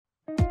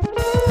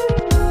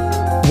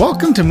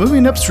Welcome to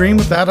Moving Upstream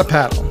Without a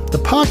Paddle, the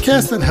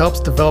podcast that helps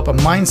develop a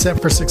mindset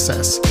for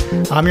success.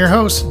 I'm your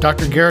host,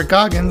 Dr. Garrett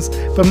Goggins,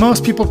 but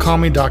most people call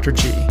me Dr.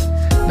 G.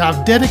 Now,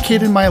 I've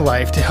dedicated my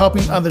life to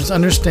helping others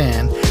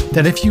understand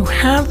that if you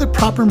have the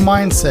proper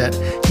mindset,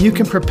 you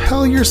can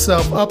propel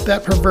yourself up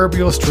that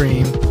proverbial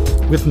stream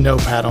with no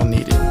paddle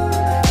needed.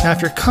 Now,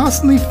 if you're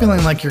constantly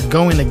feeling like you're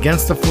going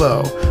against the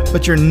flow,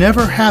 but you're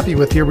never happy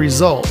with your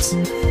results,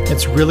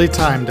 it's really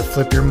time to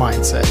flip your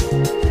mindset.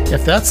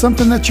 If that's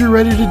something that you're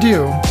ready to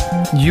do,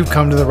 you've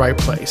come to the right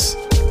place.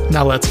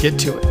 Now let's get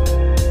to it.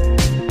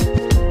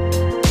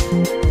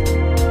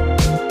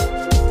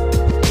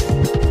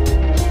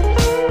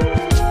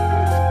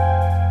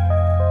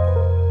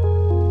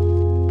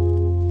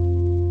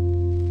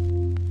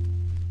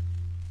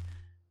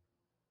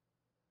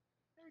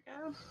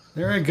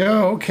 There we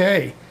go.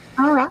 Okay.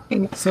 All right.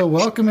 So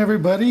welcome,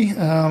 everybody.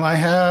 I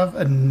have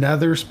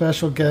another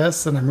special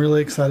guest, and I'm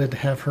really excited to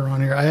have her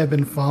on here. I have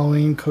been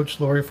following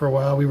Coach Lori for a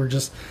while. We were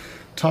just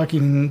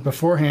talking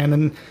beforehand,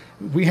 and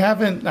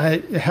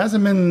it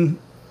hasn't been,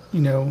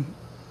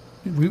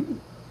 we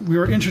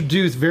were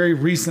introduced very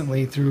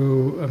recently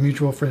through a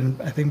mutual friend,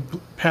 I think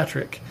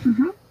Patrick.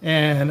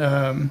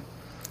 Mm-hmm.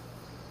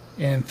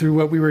 And through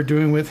what we were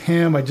doing with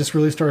him, I just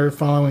really started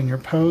following your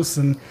posts,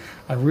 and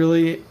I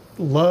really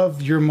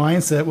love your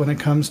mindset when it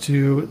comes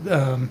to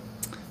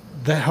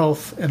the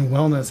health and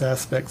wellness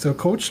aspect. So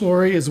Coach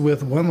Lori is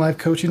with One Life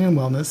Coaching and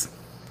Wellness.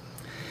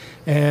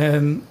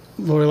 And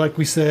Lori, like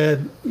we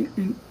said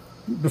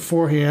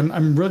beforehand,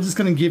 I'm really just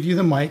going to give you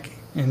the mic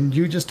and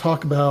you just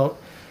talk about,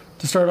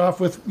 to start off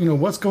with,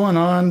 what's going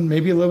on,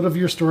 maybe a little bit of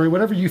your story,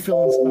 whatever you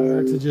feel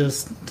inspired to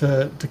just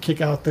to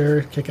kick out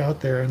there,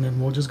 and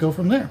then we'll just go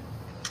from there.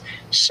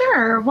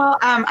 Sure. Well,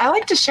 I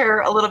like to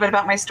share a little bit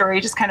about my story,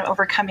 just kind of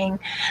overcoming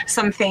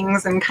some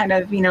things and kind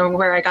of,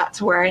 where I got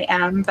to where I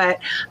am. But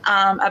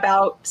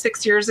about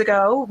 6 years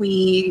ago,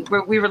 we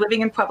were living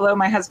in Pueblo,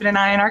 my husband and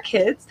I and our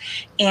kids,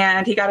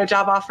 and he got a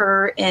job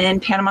offer in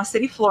Panama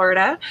City,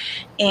 Florida.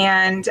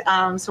 And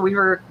so we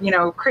were,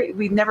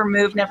 we never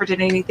moved, never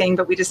did anything,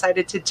 but we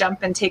decided to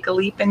jump and take a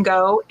leap and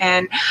go.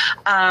 And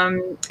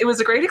it was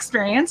a great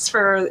experience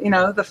for,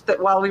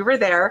 while we were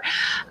there.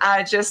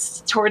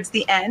 Just towards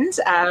the end,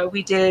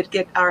 we did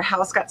get, our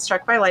house got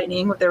struck by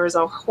lightning. There was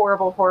a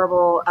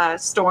horrible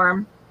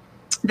storm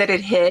that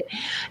had hit.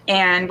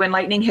 And when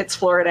lightning hits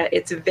Florida,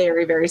 it's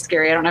very, very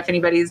scary. I don't know if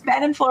anybody's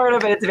been in Florida,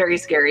 but it's very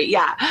scary.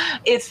 Yeah,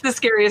 it's the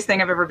scariest thing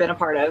I've ever been a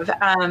part of.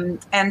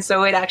 And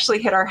so it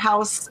actually hit our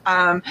house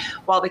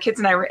while the kids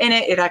and I were in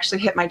it. It actually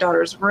hit my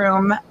daughter's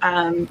room.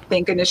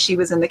 Thank goodness she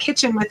was in the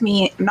kitchen with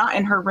me, not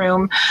in her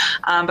room.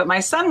 But my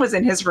son was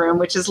in his room,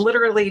 which is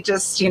literally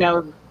just,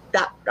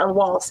 that a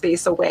wall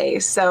space away.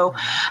 So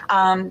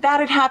that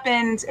had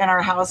happened, and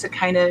our house had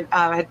kind of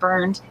had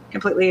burned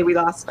completely. We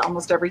lost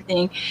almost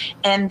everything.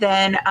 And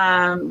then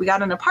we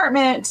got an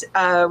apartment.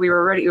 We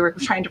were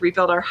trying to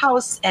rebuild our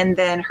house, and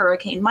then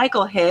Hurricane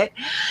Michael hit.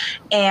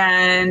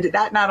 And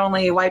that not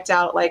only wiped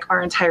out like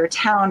our entire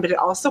town, but it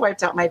also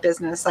wiped out my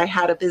business. I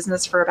had a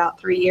business for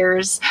about 3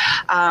 years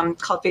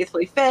called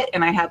Faithfully Fit,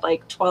 and I had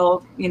like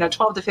 12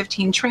 to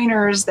 15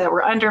 trainers that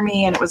were under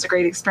me, and it was a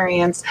great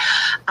experience.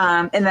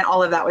 And then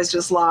all of that was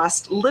just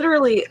lost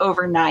literally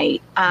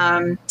overnight.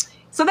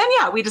 So then,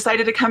 we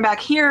decided to come back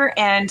here,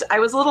 and I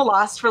was a little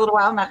lost for a little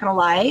while, I'm not going to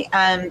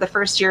lie. The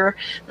first year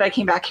that I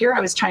came back here, I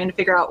was trying to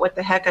figure out what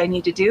the heck I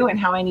need to do and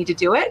how I need to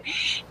do it.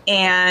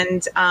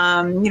 And,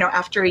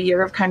 after a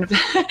year of kind of,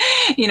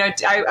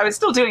 I was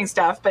still doing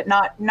stuff, but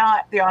not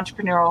the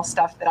entrepreneurial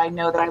stuff that I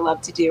know that I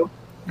love to do.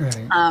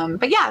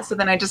 Right. So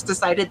then I just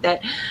decided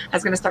that I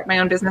was going to start my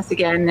own business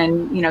again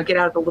and, get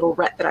out of the little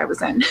rut that I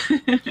was in.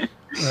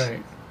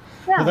 Right.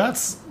 Yeah. Well,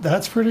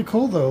 that's pretty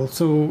cool though.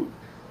 So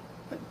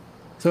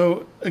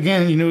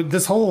again, the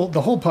whole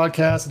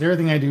podcast and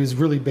everything I do is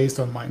really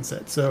based on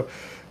mindset. So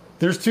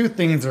there's two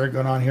things that are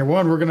going on here.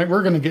 One, we're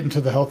gonna get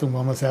into the health and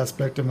wellness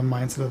aspect and the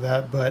mindset of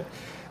that, but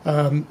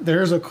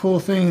there's a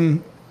cool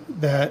thing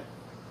that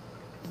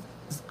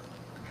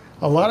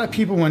a lot of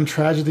people, when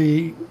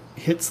tragedy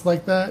hits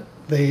like that,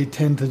 they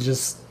tend to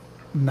just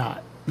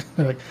not.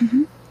 They're like,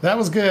 that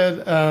was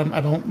good. I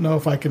don't know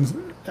if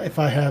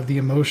I have the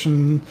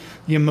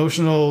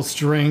emotional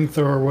strength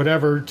or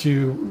whatever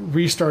to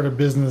restart a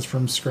business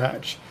from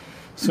scratch.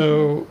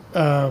 So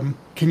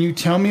can you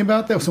tell me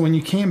about that? So when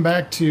you came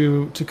back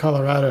to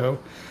Colorado,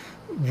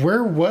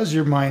 where was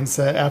your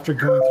mindset after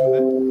going through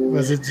that?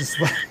 Was it just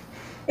like...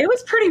 It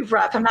was pretty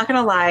rough. I'm not going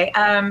to lie.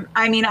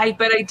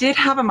 But I did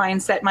have a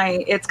mindset.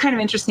 It's kind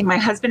of interesting. My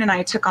husband and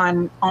I took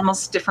on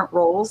almost different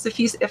roles,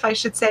 if I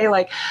should say.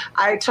 Like,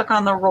 I took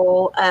on the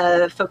role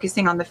of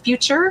focusing on the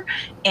future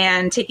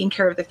and taking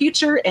care of the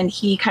future, and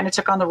he kind of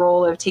took on the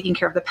role of taking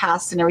care of the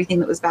past and everything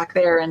that was back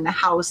there in the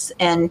house,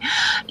 and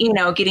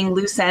getting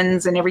loose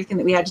ends and everything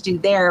that we had to do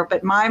there.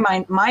 But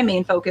my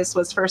main focus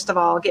was, first of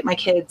all, get my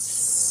kids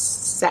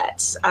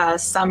set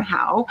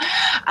somehow,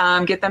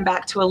 get them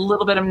back to a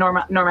little bit of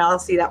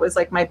normalcy. That was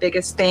like my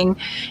biggest thing.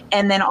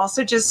 And then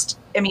also just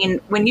I mean,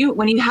 when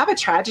you have a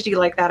tragedy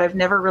like that, I've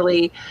never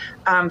really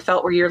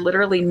felt where you're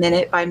literally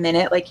minute by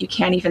minute, like you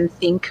can't even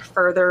think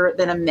further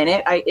than a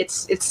minute.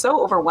 It's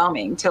so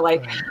overwhelming to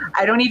like, Right.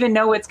 I don't even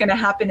know what's going to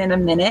happen in a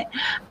minute.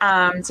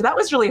 So that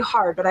was really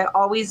hard, but I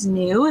always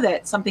knew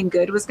that something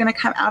good was going to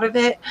come out of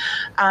it.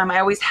 I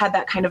always had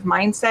that kind of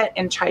mindset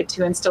and tried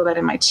to instill that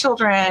in my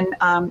children,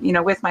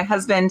 with my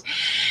husband.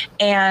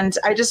 And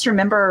I just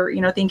remember,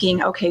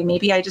 thinking, okay,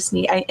 maybe I just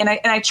need, and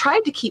I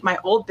tried to keep my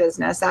old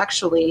business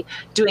actually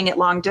doing it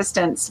long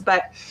distance,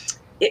 but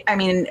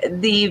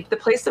the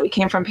place that we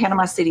came from,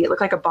 Panama City, it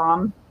looked like a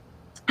bomb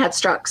had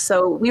struck.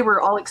 So we were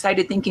all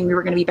excited thinking we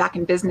were going to be back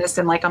in business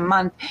in like a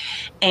month,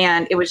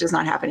 and it was just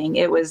not happening.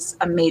 It was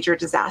a major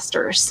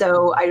disaster.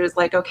 So I was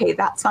like, okay,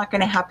 that's not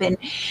going to happen.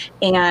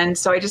 And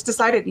so I just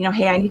decided,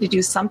 hey, I need to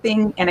do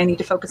something, and I need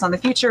to focus on the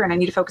future, and I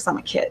need to focus on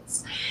my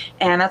kids.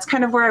 And that's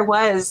kind of where I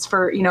was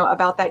for,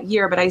 about that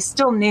year. But I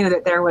still knew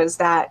that there was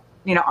that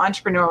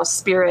entrepreneurial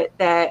spirit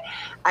that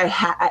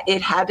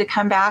it had to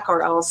come back,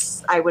 or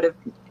else I would have,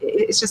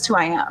 it's just who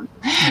I am.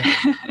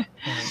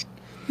 Right.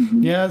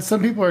 Yeah,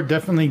 some people are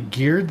definitely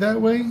geared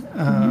that way.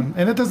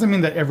 And it doesn't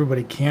mean that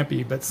everybody can't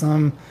be, but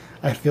some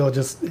I feel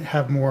just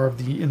have more of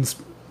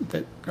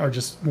that are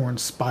just more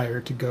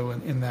inspired to go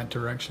in that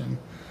direction.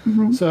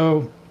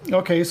 So,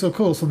 okay, so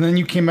cool. So then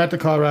you came back to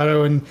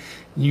Colorado and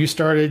you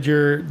started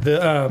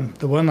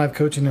the One Life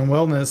Coaching and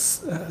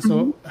Wellness.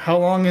 So how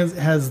long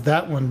has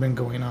that one been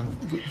going on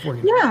for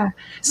you? Yeah.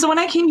 So when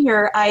I came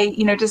here, I,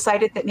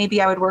 decided that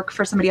maybe I would work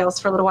for somebody else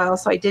for a little while.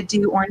 So I did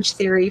do Orange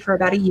Theory for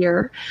about a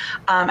year.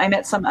 I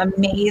met some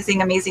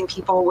amazing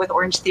people with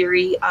Orange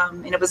Theory.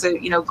 And it was a,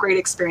 great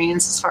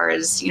experience as far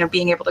as,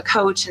 being able to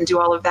coach and do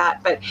all of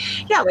that. But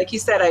yeah, like you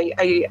said,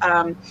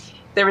 I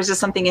there was just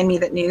something in me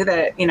that knew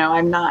that,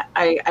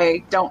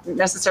 I don't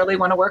necessarily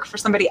want to work for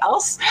somebody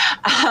else.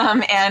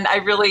 And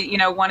I really,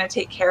 want to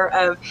take care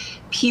of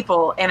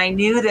people. And I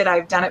knew that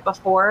I've done it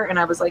before. And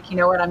I was like, you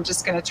know what, I'm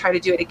just going to try to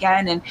do it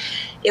again. And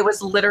it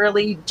was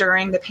literally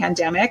during the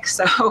pandemic.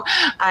 So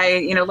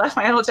I, left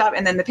my old job,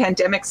 and then the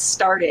pandemic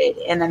started.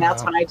 And then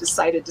that's when I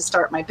decided to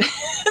start my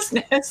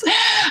business.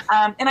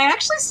 And I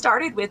actually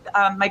started with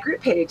my group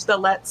page, the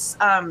Let's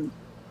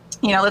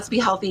Be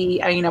Healthy,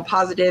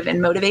 positive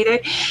and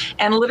motivated.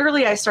 And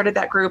literally I started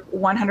that group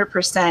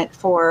 100%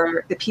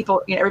 for the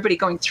people, everybody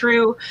going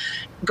through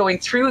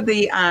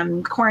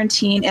the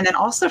quarantine, and then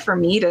also for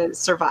me to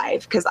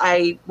survive, because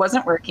I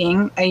wasn't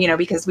working,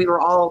 because we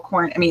were all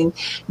quarantined.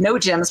 No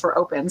gyms were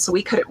open, so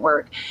we couldn't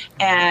work.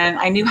 And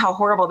I knew how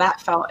horrible that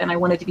felt, and I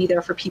wanted to be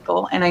there for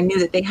people, and I knew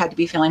that they had to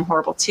be feeling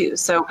horrible too.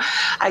 So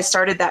I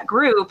started that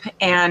group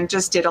and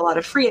just did a lot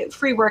of free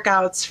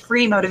workouts,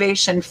 free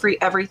motivation, free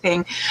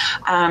everything.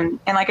 And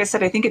like I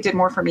said, I think it did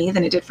more for me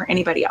than it did for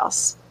anybody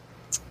else.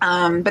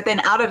 But then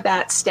out of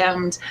that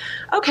stemmed,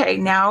 okay,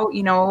 now,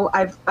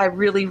 I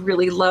really,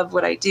 really love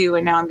what I do.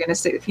 And now I'm going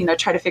to,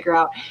 try to figure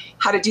out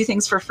how to do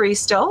things for free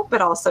still,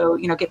 but also,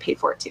 get paid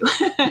for it too.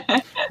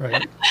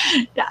 Right.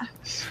 Yeah.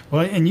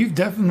 Well, and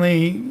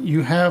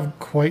you have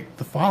quite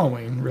the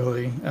following,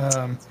 really.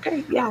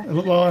 Great. Yeah.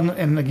 Well,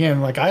 and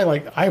again,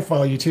 I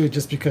follow you too,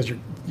 just because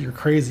you're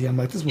crazy. I'm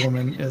like, this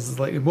woman is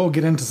like, we'll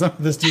get into some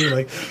of this too.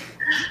 Like,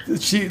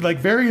 she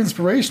very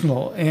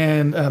inspirational,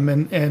 and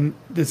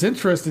it's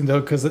interesting though,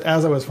 because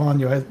as I was following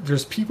you,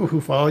 there's people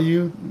who follow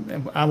you,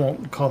 and I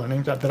won't call their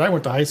names out, that I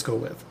went to high school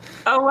with.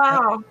 Oh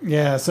wow!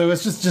 Yeah, so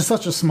it's just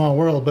such a small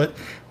world, but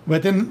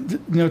then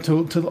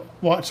to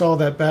watch all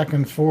that back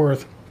and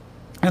forth,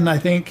 and I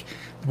think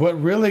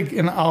what really,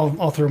 and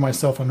I'll throw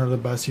myself under the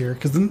bus here,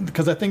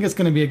 because I think it's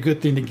going to be a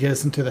good thing to get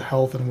us into the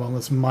health and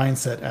wellness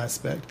mindset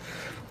aspect.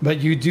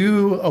 But you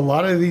do a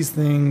lot of these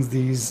things,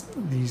 these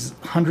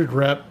 100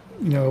 rep,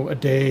 a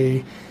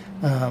day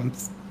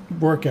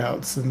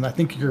workouts, and I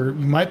think you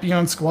might be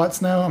on squats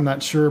now. I'm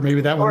not sure.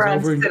 Maybe that one's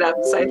over. Or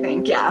sit-ups, I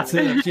think. Yeah.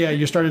 Sit-ups. Yeah,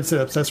 you started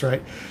sit-ups. That's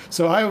right.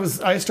 So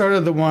I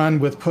started the one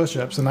with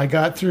push-ups, and I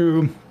got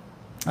through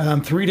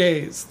 3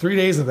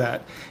 days of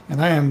that,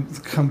 and I am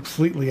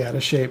completely out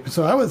of shape.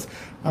 So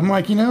I'm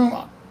like,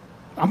 I'm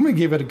going to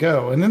give it a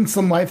go. And then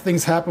some life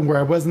things happened where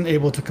I wasn't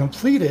able to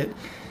complete it,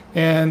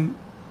 and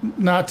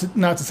not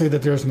to say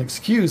that there's an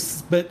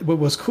excuse, but what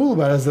was cool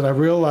about it is that I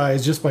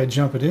realized just by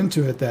jumping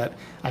into it that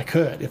I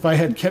could. If I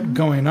had kept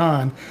going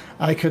on,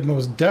 I could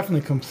most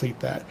definitely complete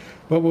that.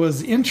 What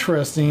was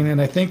interesting,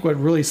 and I think what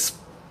really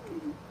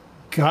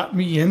got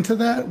me into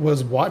that,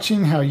 was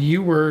watching how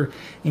you were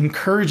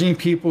encouraging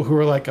people who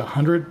were like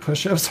 100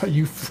 push-ups. Are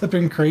you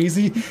flipping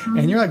crazy?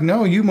 And you're like,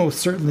 no, you most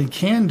certainly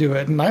can do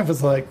it. And I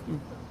was like,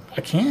 I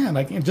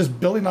can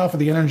just building off of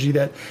the energy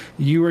that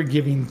you were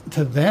giving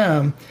to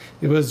them.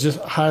 It was just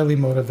highly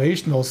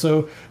motivational.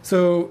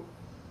 So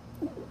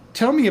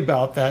tell me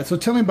about that. So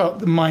tell me about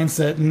the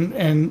mindset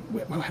and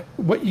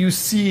what you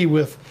see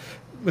with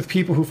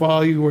people who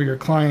follow you or your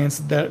clients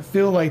that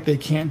feel like they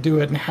can't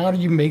do it, and how do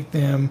you make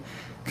them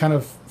kind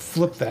of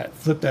flip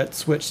that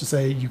switch to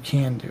say you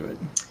can do it?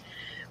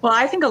 Well,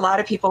 I think a lot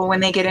of people, when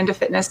they get into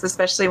fitness,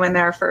 especially when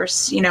they're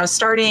first,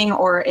 starting,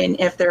 or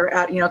if they're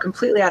out,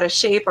 completely out of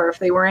shape, or if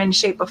they were in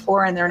shape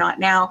before and they're not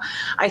now,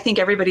 I think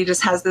everybody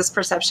just has this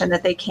perception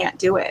that they can't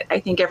do it. I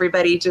think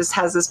everybody just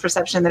has this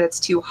perception that it's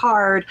too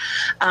hard.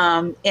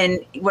 And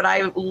what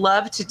I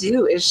love to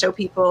do is show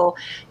people,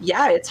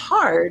 yeah, it's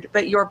hard,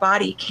 but your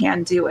body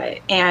can do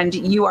it. And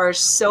you are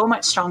so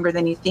much stronger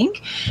than you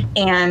think.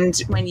 And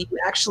when you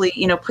actually,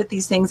 put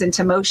these things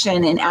into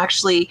motion and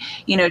actually,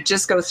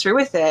 just go through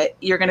with it,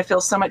 you're going to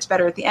feel so much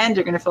better at the end.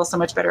 You're going to feel so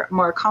much better,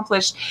 more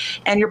accomplished,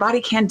 and your body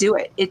can do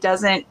it. It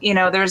doesn't,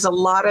 there's a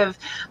lot of,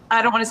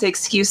 I don't want to say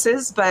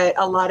excuses, but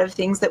a lot of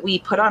things that we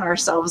put on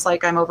ourselves,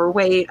 like I'm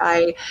overweight,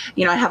 I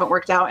haven't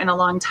worked out in a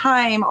long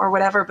time or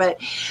whatever,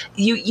 but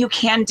you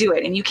can do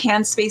it, and you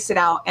can space it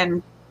out.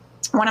 And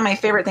one of my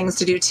favorite things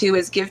to do too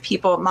is give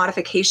people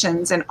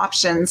modifications and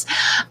options.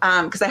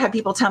 Because I have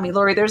people tell me,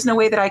 Lori, there's no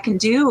way that I can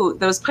do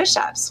those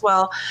push-ups.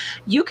 Well,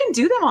 you can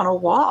do them on a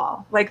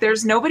wall. Like,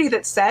 there's nobody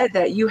that said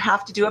that you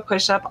have to do a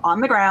push-up on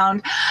the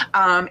ground,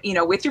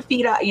 with your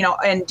feet,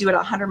 and do it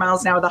 100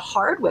 miles an hour the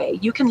hard way.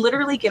 You can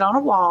literally get on a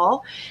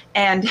wall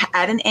and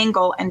at an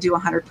angle and do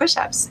 100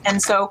 push-ups.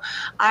 And so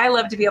I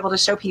love to be able to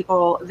show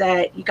people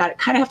that you kind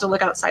of have to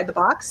look outside the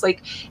box.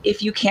 Like,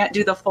 if you can't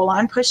do the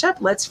full-on push-up,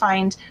 let's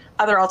find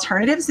other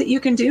alternatives that you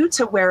can do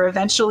to where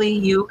eventually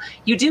you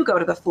do go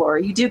to the floor,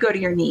 you do go to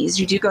your knees,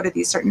 you do go to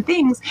these certain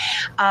things.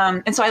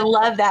 And so I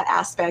love that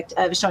aspect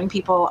of showing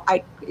people,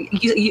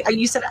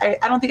 you said,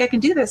 I don't think I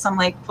can do this. I'm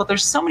like, well,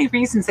 there's so many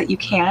reasons that you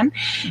can,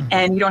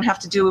 and you don't have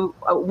to do,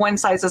 one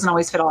size doesn't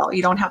always fit all.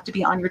 You don't have to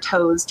be on your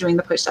toes doing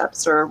the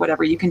push-ups or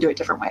whatever. You can do it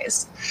different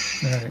ways.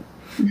 Right.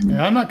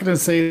 Yeah, I'm not going to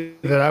say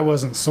that I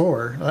wasn't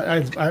sore. I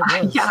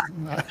was. Yeah.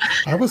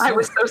 I was sore. I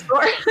was so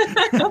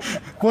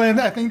sore. Well, and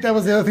I think that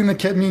was the other thing that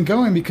kept me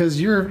going, because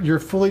you're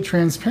fully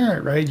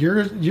transparent, right?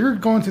 You're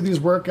going through these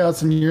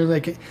workouts and you're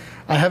like,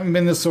 I haven't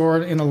been this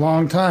sore in a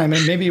long time.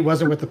 And maybe it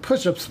wasn't with the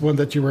push-ups one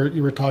that you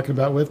were talking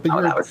about with, but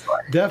you're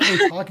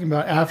definitely talking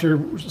about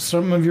after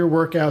some of your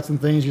workouts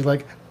and things, you're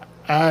like,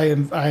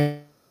 I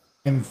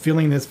am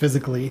feeling this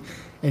physically.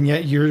 And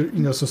yet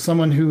so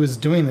someone who is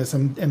doing this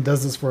and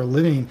does this for a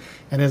living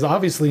and is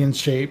obviously in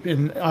shape,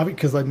 and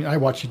because I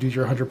watched you do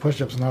your 100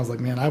 push-ups and I was like,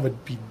 man, I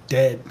would be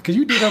dead, because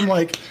you did them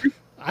like,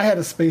 I had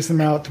to space them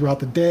out throughout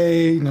the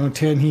day,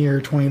 10 here,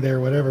 20 there,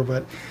 whatever.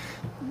 But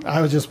I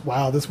was just,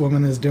 wow, this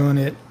woman is doing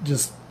it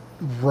just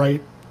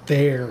right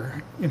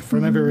there in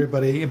front of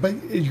everybody.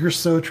 But you're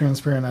so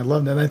transparent. I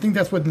love that. And I think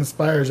that's what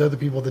inspires other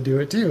people to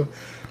do it too,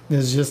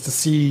 is just to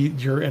see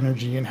your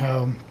energy and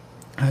how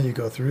you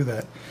go through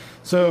that.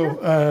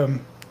 So,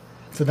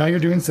 so now you're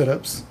doing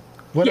sit-ups.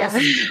 What else?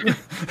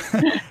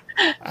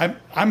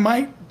 I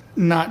might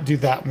not do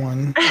that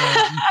one.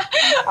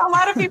 A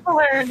lot of people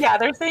are,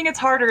 they're saying it's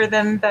harder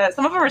than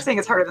some of them are saying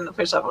it's harder than the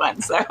push-up one.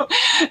 So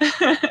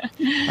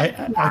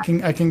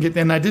I can get,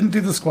 and I didn't do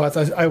the squats.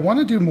 I want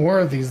to do more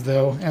of these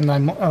though. And I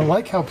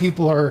like how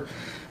people are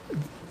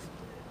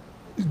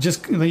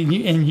just, and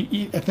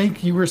I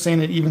think you were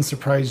saying it even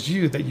surprised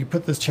you that you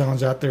put this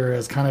challenge out there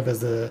as kind of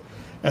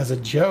as a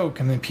joke,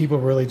 and then people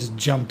really just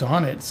jumped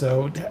on it.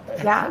 So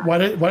why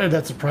did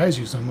that surprise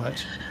you so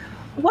much?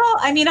 Well,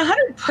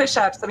 100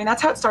 push-ups,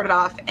 that's how it started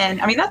off. And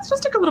that's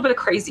just like a little bit of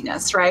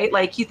craziness, right?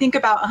 Like, you think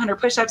about 100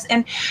 push-ups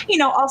and,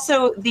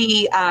 also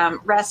the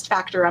rest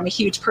factor. I'm a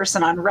huge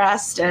person on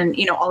rest and,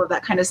 all of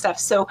that kind of stuff.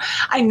 So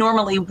I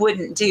normally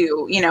wouldn't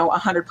do,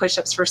 100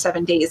 push-ups for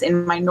 7 days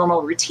in my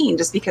normal routine,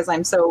 just because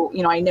I'm so,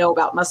 I know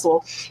about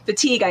muscle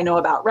fatigue. I know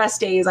about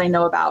rest days. I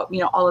know about,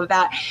 all of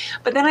that.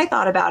 But then I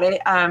thought about it.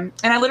 And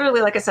I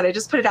literally, like I said, I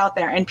just put it out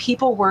there, and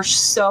people were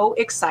so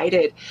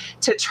excited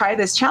to try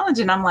this challenge.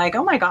 And I'm like,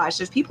 oh my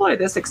gosh, if people are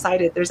this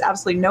excited, there's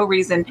absolutely no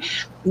reason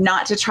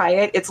not to try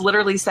it. It's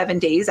literally 7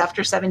 days.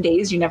 After 7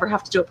 days, you never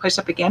have to do a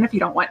push-up again if you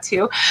don't want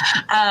to.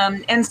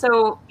 And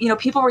so,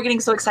 people were getting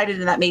so excited,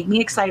 and that made me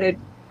excited.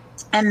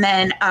 And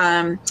then,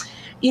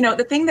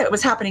 the thing that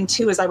was happening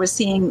too is I was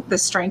seeing the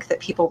strength that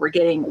people were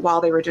getting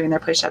while they were doing their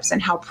push-ups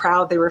and how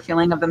proud they were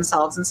feeling of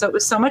themselves. And so it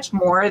was so much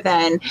more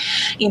than,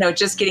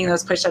 just getting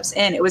those push-ups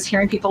in. It was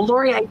hearing people,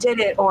 Lori, I did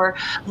it, or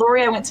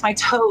Lori, I went to my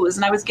toes.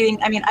 And I was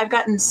getting, I've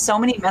gotten so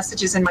many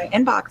messages in my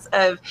inbox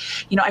of,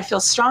 I feel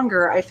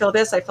stronger, I feel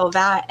this, I feel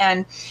that.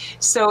 And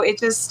so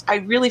I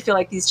really feel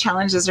like these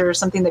challenges are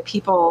something that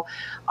people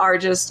are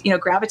just,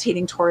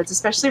 gravitating towards,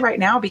 especially right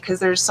now, because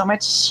there's so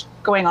much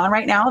going on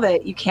right now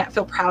that you can't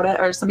feel proud of,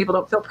 or some people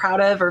don't feel proud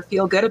of or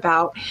feel good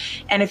about.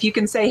 And if you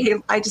can say, hey,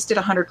 I just did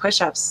 100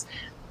 push-ups,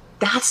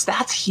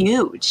 that's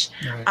huge.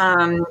 Right.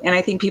 And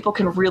I think people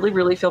can really,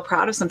 really feel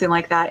proud of something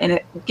like that. And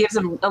it gives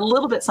them a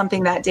little bit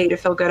something that day to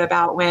feel good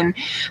about when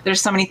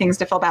there's so many things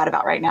to feel bad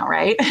about right now.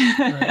 Right.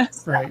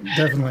 Right.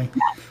 Definitely.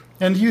 Yeah.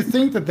 And do you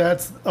think that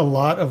that's a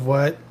lot of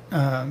what,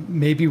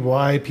 maybe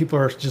why people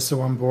are just so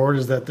on board,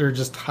 is that they're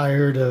just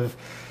tired of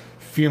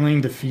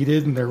feeling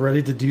defeated and they're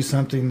ready to do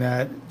something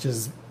that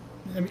just,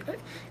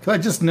 because I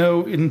just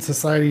know in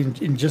society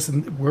and just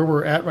where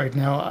we're at right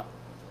now,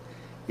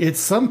 it's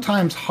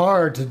sometimes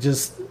hard to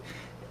just,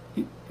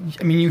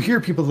 I mean, you hear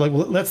people like,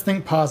 well, let's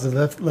think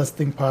positive. Let's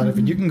think positive.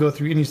 And you can go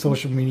through any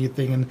social media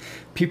thing, and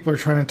people are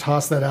trying to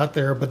toss that out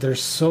there. But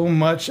there's so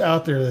much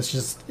out there that's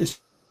it's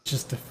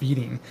just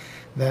defeating.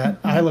 That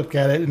I look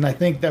at it, and I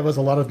think that was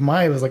a lot of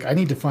my. It was like I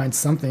need to find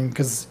something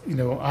because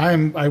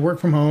I work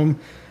from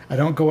home. I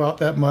don't go out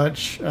that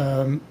much.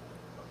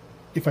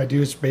 If I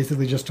do, it's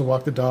basically just to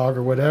walk the dog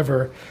or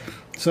whatever.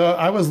 So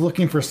I was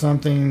looking for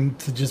something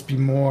to just be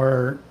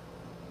more.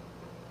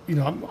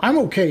 I'm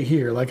okay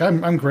here. Like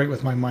I'm great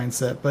with my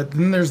mindset, but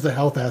then there's the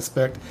health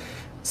aspect.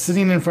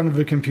 Sitting in front of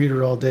a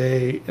computer all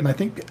day, and I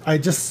think I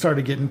just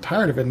started getting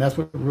tired of it. And that's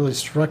what really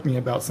struck me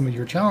about some of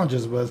your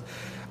challenges was,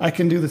 I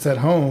can do this at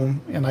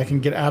home, and I can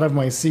get out of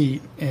my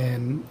seat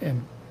and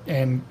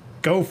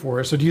go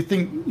for it. So do you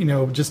think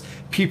just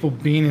people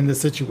being in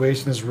this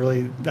situation is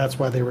really that's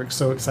why they were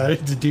so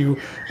excited to do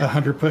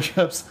 100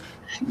 push-ups?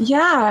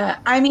 Yeah.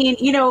 I mean,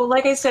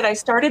 like I said, I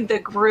started the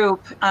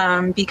group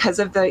because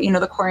of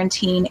the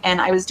quarantine,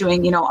 and I was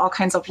doing, all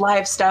kinds of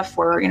live stuff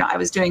where, I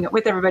was doing it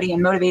with everybody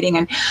and motivating.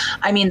 And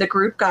I mean, the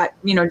group got,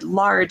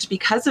 large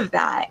because of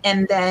that.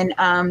 And then,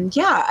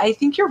 I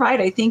think you're right.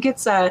 I think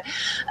it's a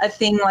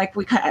thing like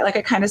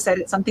I kind of said,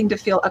 it's something to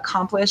feel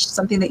accomplished,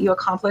 something that you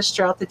accomplish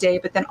throughout the day.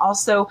 But then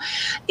also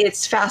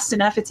it's fast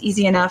enough, it's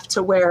easy enough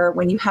to where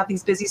when you have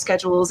these busy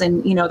schedules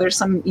and, there's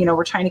some,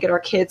 we're trying to get our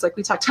kids, like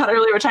we talked about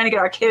earlier, we're trying to get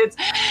our kids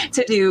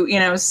to do,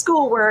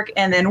 schoolwork,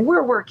 and then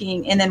we're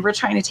working, and then we're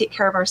trying to take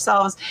care of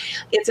ourselves.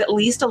 It's at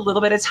least a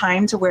little bit of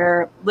time to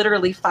where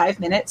literally 5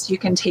 minutes you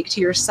can take to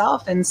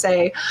yourself and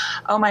say,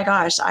 oh my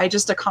gosh, I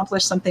just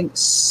accomplished something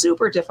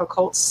super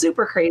difficult,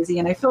 super crazy,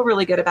 and I feel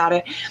really good about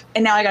it.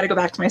 And now I got to go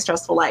back to my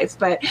stressful life.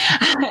 But,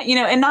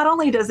 and not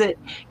only does it,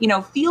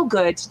 feel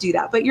good to do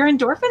that, but your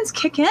endorphins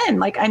kick in.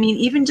 Like, I mean,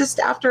 even just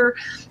after,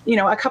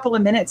 a couple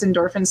of minutes,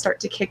 endorphins start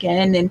to kick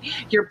in, and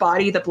your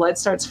body, the blood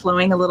starts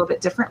flowing a little bit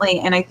differently.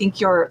 And I think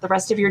the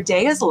rest of your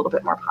day is a little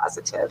bit more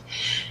positive.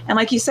 And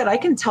like you said, I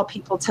can tell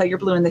people till you're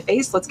blue in the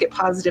face, let's get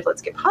positive.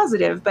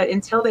 But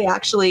until they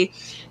actually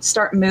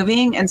start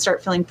moving and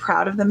start feeling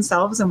proud of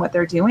themselves and what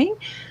they're doing,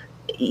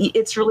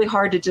 it's really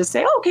hard to just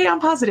say, oh, okay, I'm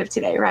positive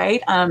today.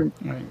 Right. Right.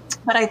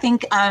 But I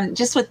think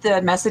just with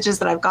the messages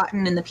that I've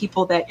gotten and the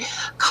people that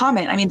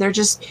comment, I mean,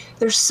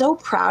 they're so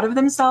proud of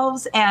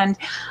themselves. And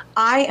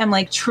I am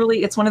like,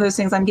 truly, it's one of those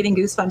things, I'm getting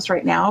goosebumps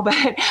right now, but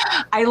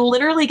I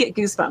literally get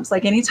goosebumps.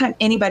 Like anytime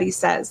anybody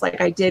says, like,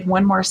 I did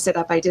one more sit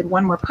up, I did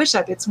one more push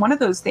up, it's one of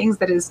those things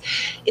that it's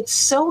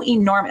so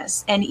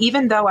enormous. And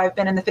even though I've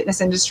been in the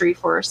fitness industry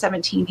for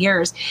 17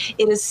 years,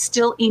 it is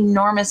still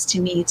enormous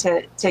to me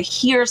to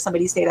hear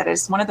somebody say that.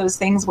 It's one of those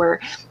things where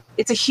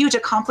it's a huge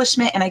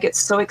accomplishment, and I get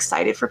so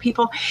excited for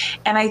people.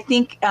 And I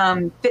think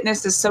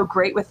fitness is so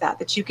great with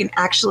that you can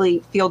actually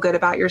feel good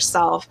about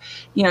yourself,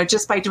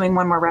 just by doing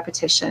one more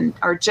repetition,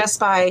 or just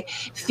by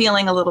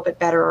feeling a little bit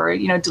better, or,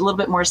 do a little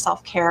bit more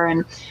self-care.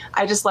 And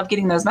I just love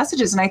getting those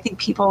messages. And I think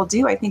people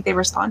do. I think they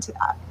respond to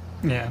that.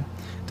 Yeah,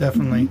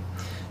 definitely.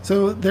 Mm-hmm.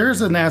 So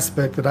there's an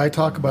aspect that I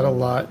talk about a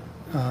lot,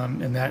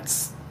 and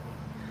that's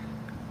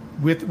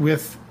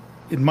with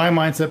in my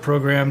mindset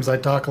programs, I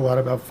talk a lot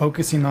about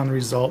focusing on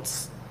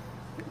results.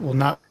 Well,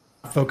 not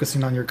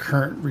focusing on your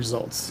current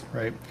results,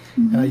 right?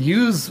 Mm-hmm. And I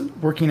use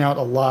working out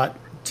a lot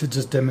to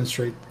just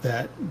demonstrate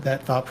that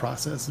thought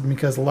process.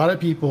 Because a lot of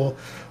people,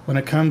 when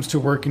it comes to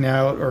working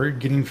out or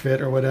getting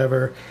fit or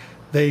whatever,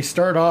 they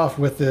start off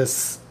with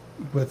this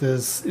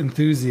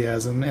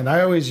enthusiasm. And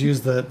I always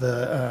use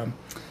the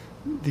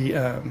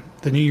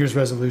New Year's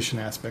resolution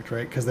aspect,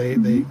 right? Because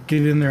they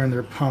get in there and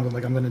they're pumped. I'm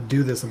like, I'm going to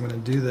do this. I'm going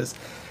to do this.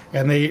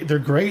 And they're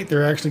great.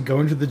 They're actually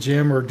going to the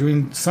gym or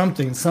doing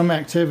some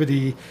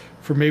activity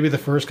for maybe the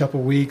first couple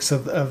of weeks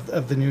of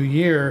the new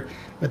year,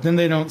 but then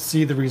they don't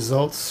see the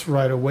results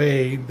right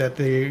away that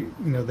they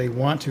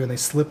want to, and they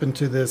slip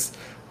into this,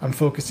 I'm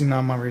focusing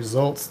on my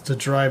results to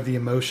drive the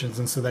emotions,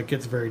 and so that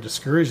gets very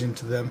discouraging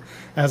to them,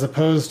 as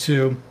opposed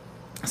to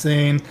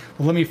saying,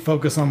 well, let me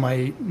focus on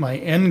my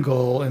end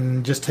goal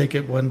and just take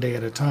it one day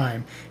at a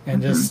time.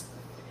 And just,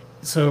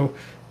 so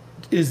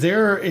is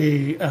there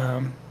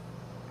a,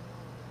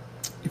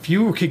 if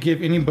you could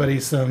give anybody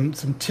some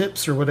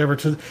tips or whatever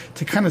to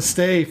kind of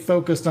stay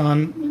focused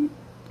on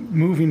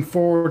moving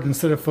forward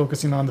instead of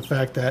focusing on the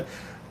fact that,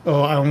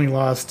 oh, I only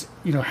lost,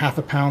 half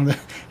a pound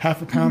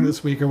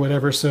this week or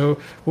whatever. So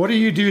what do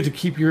you do to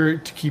keep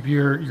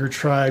your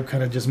tribe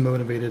kind of just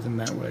motivated in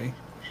that way?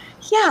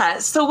 Yeah.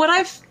 So what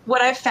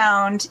I've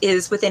found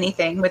is with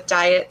anything, with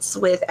diets,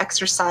 with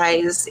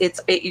exercise,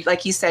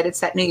 like you said, it's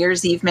that New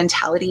Year's Eve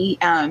mentality.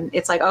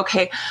 It's like,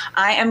 okay,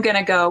 I am going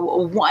to go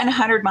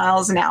 100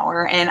 miles an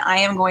hour, and I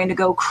am going to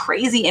go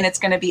crazy, and it's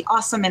going to be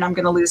awesome, and I'm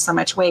going to lose so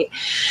much weight.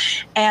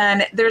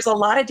 And there's a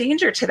lot of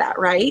danger to that,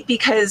 right?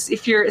 Because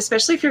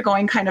especially if you're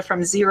going kind of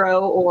from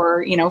 0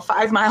 or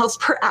 5 miles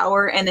per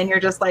hour, and then you're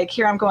just like,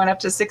 here I'm going up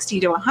to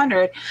 60 to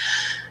 100.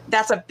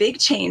 that's a big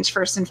change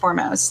first and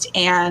foremost.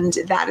 And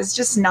that is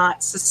just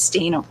not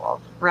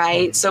sustainable,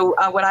 right? So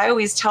what I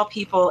always tell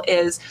people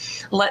is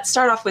let's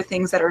start off with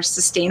things that are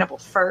sustainable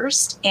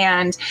first.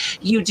 And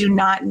you do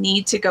not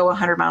need to go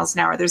 100 miles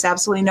an hour. There's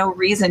absolutely no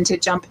reason to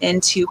jump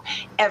into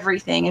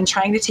everything and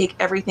trying to take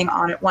everything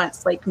on at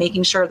once, like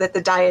making sure that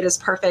the diet is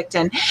perfect.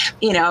 And,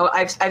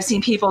 I've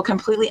seen people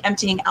completely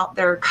emptying out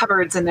their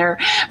cupboards and their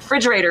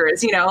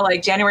refrigerators,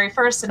 like January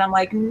 1st. And I'm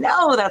like,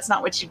 no, that's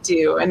not what you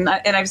do. And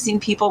I've seen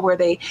people where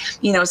they,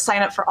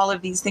 sign up for all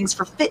of these things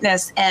for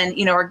fitness and,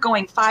 are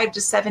going 5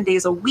 to 7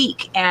 days a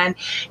week. And,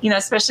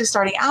 especially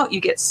starting out, you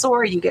get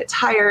sore, you get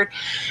tired.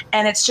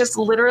 And it's just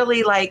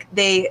literally like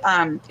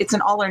it's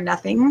an all or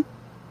nothing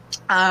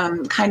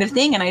kind of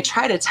thing. And I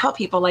try to tell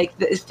people like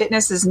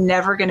fitness is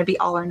never going to be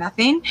all or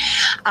nothing.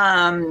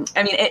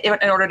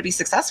 In order to be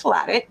successful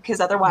at it, because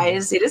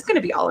otherwise it is going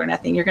to be all or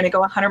nothing. You're going to go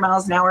 100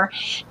 miles an hour.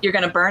 You're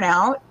going to burn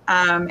out.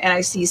 And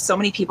I see so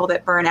many people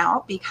that burn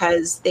out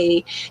because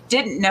they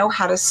didn't know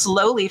how to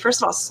slowly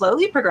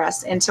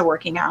progress into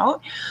working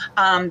out.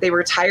 They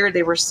were tired,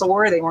 they were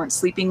sore, they weren't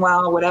sleeping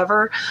well,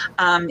 whatever.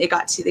 They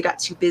got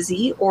too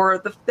busy. Or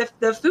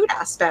the food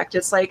aspect.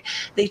 It's like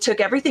they took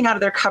everything out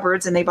of their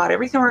cupboards and they bought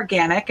everything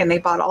organic and they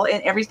bought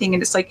everything.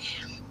 And it's like,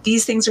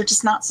 these things are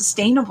just not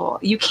sustainable.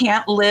 You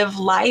can't live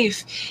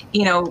life,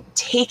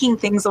 taking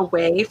things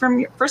away from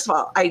your, first of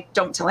all, I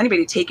don't tell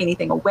anybody to take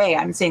anything away.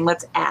 I'm saying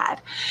let's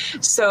add.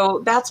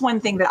 So that's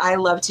one thing that I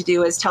love to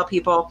do is tell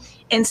people,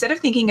 instead of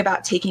thinking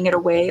about taking it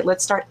away,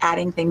 let's start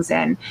adding things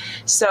in.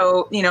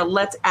 So,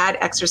 let's add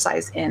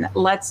exercise in,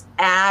 let's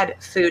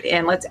add food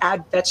in, let's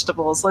add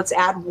vegetables, let's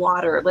add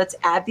water, let's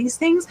add these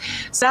things.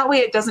 So that way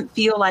it doesn't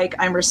feel like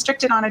I'm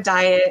restricted on a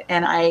diet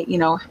and I,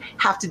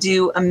 have to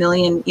do a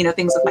million,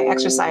 things with my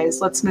exercise.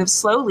 Let's move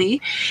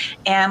slowly.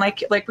 And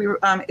like we were,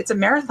 it's a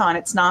marathon.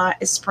 It's not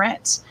a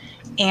sprint.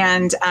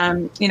 And,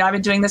 I've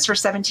been doing this for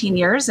 17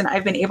 years and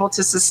I've been able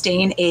to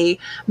sustain a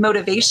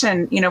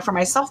motivation, for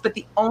myself. But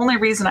the only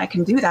reason I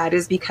can do that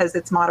is because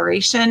it's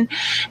moderation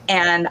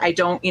and I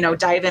don't,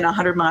 dive in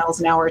 100 miles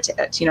an hour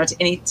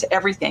to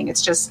everything.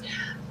 It's just,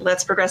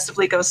 let's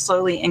progressively go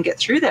slowly and get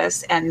through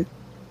this and,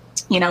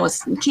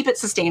 keep it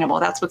sustainable.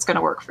 That's what's going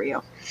to work for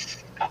you.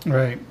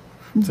 Right.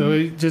 Mm-hmm.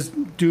 So just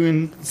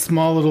doing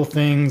small little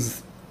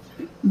things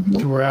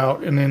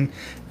throughout, and then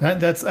I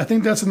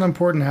think that's an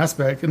important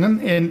aspect. And then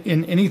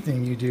in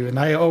anything you do, and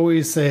I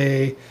always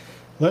say,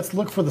 let's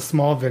look for the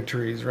small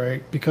victories,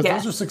 right? Because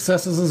those are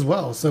successes as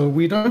well. So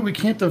we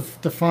can't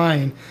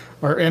define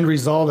our end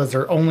result as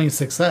our only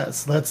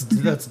success. Let's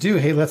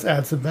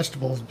add some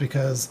vegetables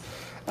because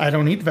I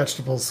don't eat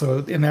vegetables.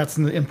 So, and that's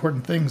an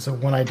important thing. So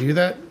when I do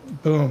that,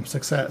 boom,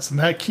 success. And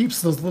that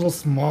keeps those little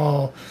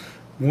small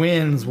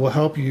wins will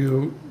help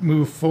you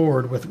move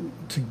forward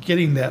to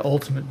getting that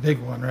ultimate big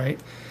one, right?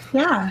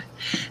 Yeah.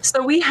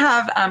 So we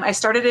have, I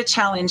started a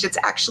challenge. It's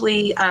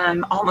actually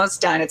almost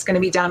done. It's going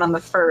to be done on the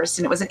 1st.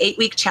 And it was an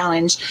 8-week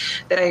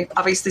challenge that I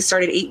obviously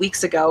started 8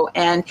 weeks ago.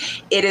 And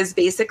it is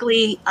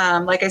basically,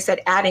 like I said,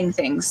 adding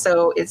things.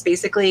 So it's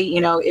basically,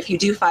 if you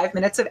do 5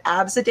 minutes of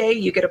abs a day,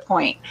 you get a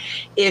point.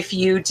 If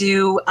you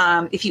do,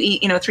 if you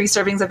eat, 3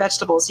 servings of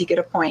vegetables, you get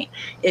a point.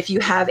 If you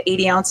have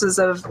 80 ounces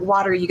of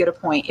water, you get a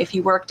point. If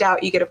you worked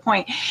out, you get a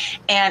point.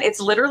 And it's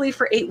literally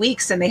for 8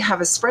 weeks. And they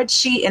have a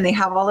spreadsheet and they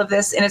have all of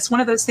this. And it's one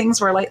of those things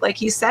where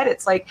like you said,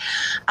 it's like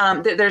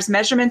there's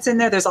measurements in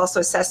there. There's also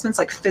assessments,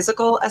 like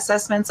physical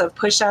assessments of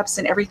push-ups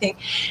and everything.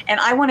 And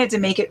I wanted to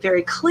make it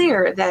very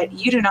clear that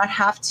you do not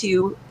have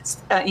to,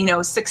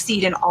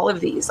 succeed in all of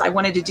these. I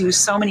wanted to do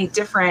so many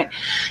different,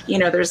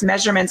 there's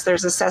measurements,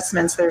 there's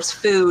assessments, there's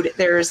food,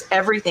 there's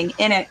everything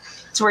in it,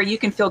 to where you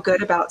can feel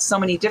good about so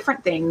many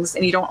different things.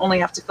 And you don't only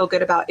have to feel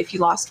good about if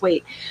you lost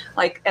weight.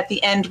 Like at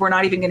the end, we're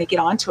not even going to get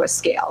onto a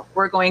scale.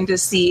 We're going to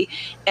see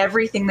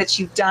everything that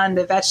you've done,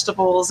 the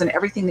vegetables and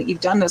everything that you've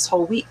done this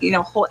whole week,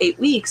 whole 8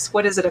 weeks.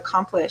 What has it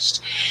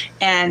accomplished?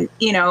 And,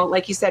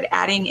 like you said,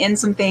 adding in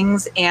some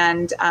things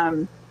and,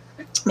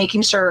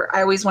 making sure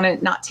I always want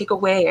to not take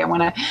away.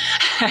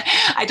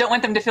 I don't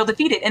want them to feel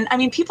defeated. And I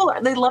mean,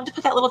 they love to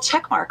put that little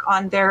check mark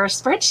on their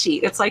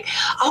spreadsheet. It's like,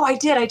 oh, I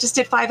just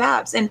did 5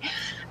 abs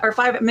or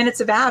 5 minutes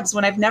of abs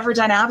when I've never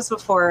done abs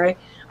before.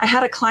 I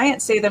had a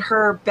client say that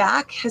her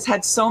back has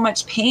had so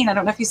much pain. I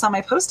don't know if you saw my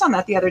post on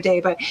that the other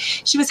day, but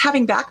she was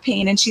having back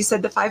pain. And she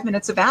said the 5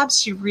 minutes of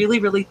abs, she really,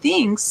 really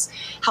thinks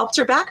helped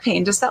her back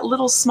pain, just that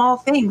little small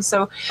thing.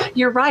 So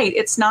you're right.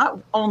 It's not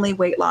only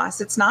weight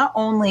loss. It's not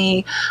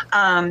only,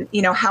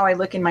 how I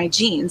look in my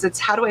jeans. It's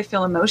how do I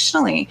feel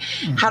emotionally?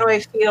 Mm-hmm. How do I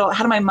feel?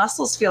 How do my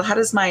muscles feel? How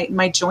does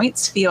my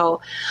joints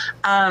feel?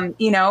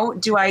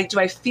 Do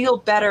I feel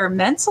better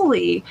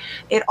mentally?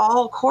 It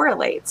all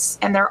correlates,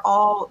 and they're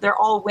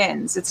all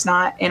wins. It's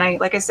not, and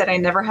like I said, I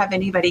never have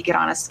anybody get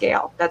on a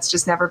scale. That's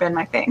just never been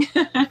my thing.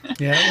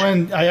 Yeah,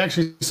 when I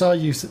actually saw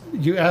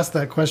you asked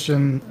that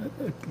question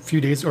a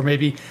few days, or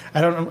maybe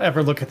I don't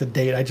ever look at the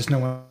date. I just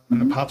know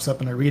when it pops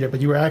up and I read it.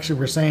 But you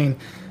were saying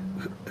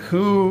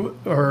who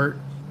or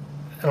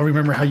don't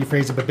remember how you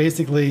phrased it, but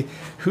basically,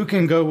 who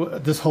can go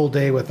this whole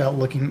day without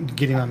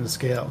getting on the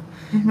scale?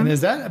 Mm-hmm. And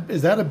is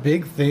that a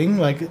big thing?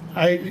 Like,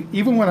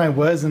 even when I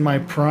was in my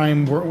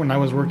prime, when I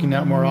was working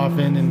out more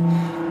often, and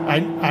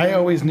I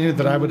always knew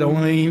that I would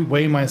only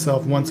weigh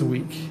myself once a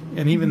week,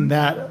 and even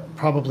that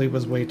probably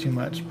was way too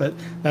much. But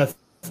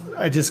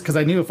because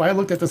I knew if I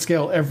looked at the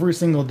scale every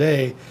single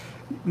day,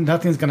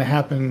 nothing's going to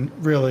happen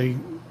really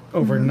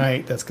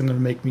overnight that's going to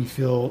make me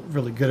feel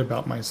really good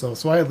about myself.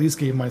 So I at least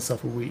gave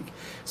myself a week.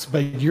 So,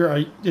 but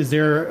is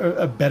there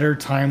a better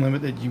time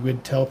limit that you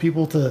would tell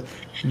people to,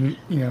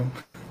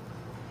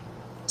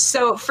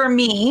 So for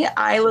me,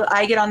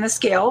 I get on the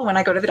scale when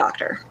I go to the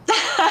doctor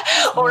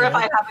or if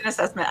I have an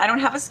assessment. I don't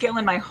have a scale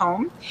in my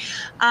home.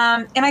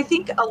 And I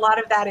think a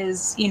lot of that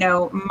is,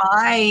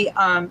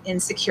 my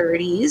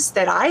insecurities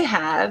that I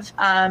have.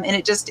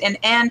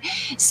 And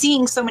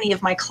seeing so many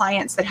of my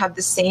clients that have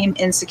the same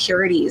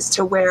insecurities,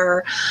 to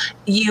where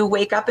you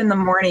wake up in the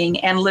morning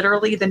and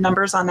literally the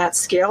numbers on that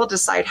scale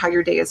decide how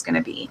your day is going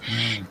to be.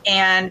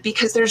 And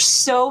because there's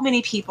so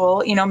many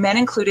people, men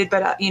included,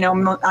 but,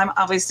 I'm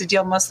obviously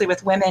deal mostly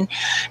with women,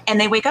 and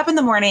they wake up in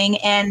the morning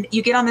and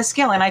you get on the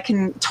scale, and I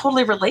can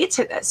totally relate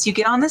to this. You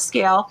get on the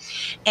scale,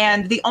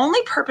 and the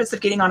only purpose of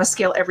getting on a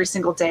scale every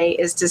single day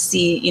is to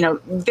see,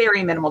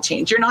 very minimal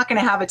change. You're not going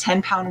to have a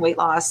 10-pound weight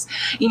loss,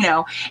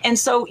 and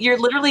so you're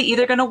literally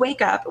either going to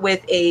wake up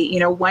with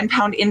a, 1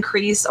 pound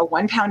increase, a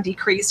 1 pound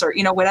decrease, or,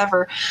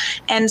 whatever.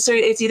 And so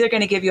it's either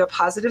going to give you a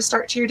positive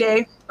start to your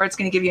day, or it's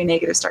going to give you a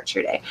negative start to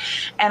your day.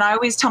 And I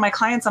always tell my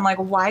clients, I'm like,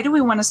 why do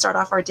we want to start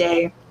off our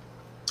day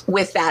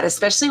with that,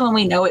 especially when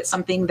we know it's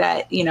something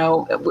that,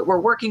 we're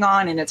working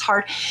on and it's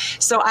hard.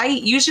 So I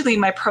usually,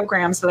 my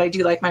programs that I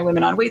do, like my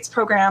Women on Weights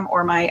program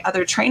or my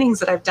other trainings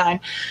that I've done,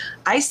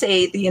 I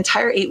say the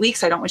entire 8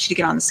 weeks, I don't want you to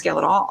get on the scale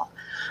at all.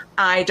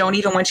 I don't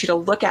even want you to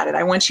look at it.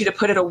 I want you to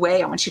put it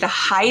away. I want you to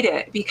hide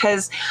it,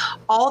 because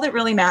all that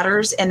really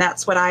matters, and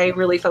that's what I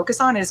really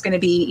focus on, is going to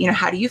be,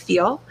 how do you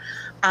feel?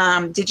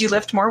 Did you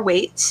lift more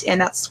weight?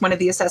 And that's one of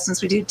the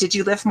assessments we do. Did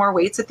you lift more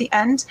weights at the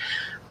end?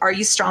 Are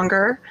you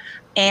stronger?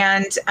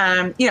 And,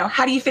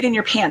 how do you fit in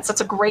your pants?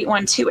 That's a great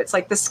one too. It's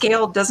like the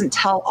scale doesn't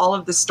tell all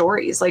of the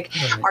stories. Like,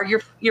 Are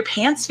your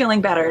pants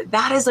feeling better?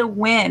 That is a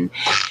win.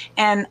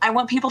 And I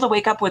want people to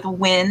wake up with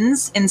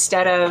wins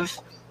instead of,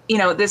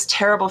 this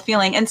terrible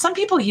feeling. And some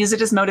people use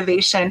it as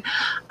motivation.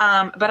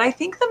 But I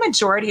think the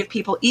majority of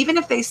people, even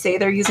if they say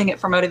they're using it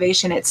for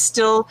motivation, it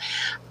still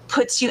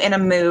puts you in a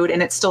mood,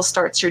 and it still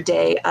starts your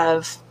day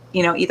of,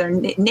 either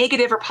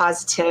negative or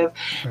positive.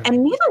 Right.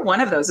 And neither one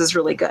of those is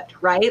really good,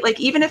 right? Like,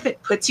 even if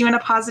it puts you in a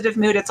positive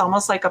mood, it's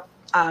almost like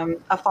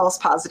a false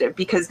positive,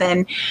 because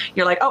then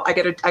you're like, oh, I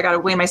gotta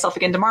weigh myself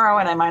again tomorrow,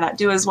 and I might not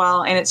do as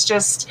well. And it's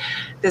just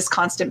this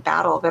constant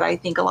battle that I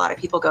think a lot of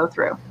people go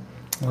through.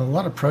 Well, a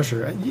lot of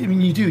pressure. I mean,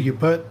 you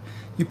put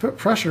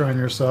pressure on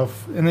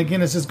yourself. And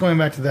again, it's just going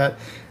back to that.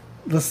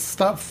 Let's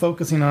stop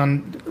focusing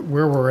on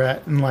where we're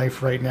at in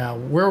life right now.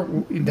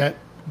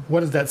 What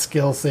does that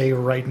scale say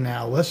right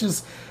now? Let's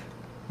just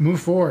move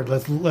forward.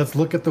 Let's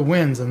look at the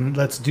wins, and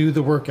let's do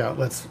the workout.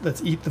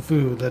 Let's eat the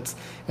food.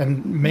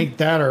 And make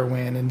that our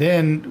win. And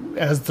then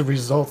as the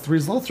results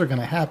are going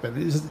to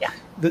happen.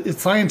 It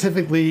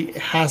scientifically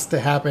has to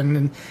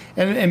happen.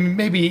 And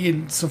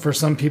maybe so for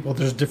some people,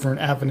 there's different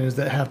avenues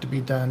that have to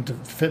be done to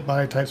fit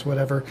body types,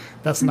 whatever.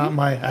 That's not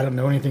I don't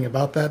know anything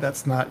about that.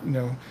 That's not,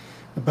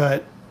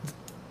 but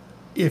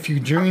if you're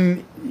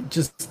doing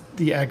just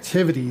the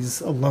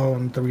activities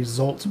alone, the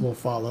results will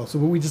follow. So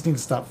we just need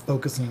to stop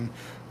focusing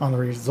on the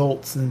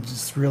results and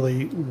just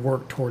really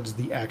work towards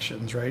the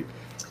actions, right?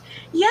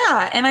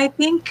 Yeah. And I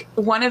think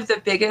one of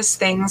the biggest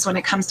things when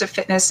it comes to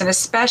fitness, and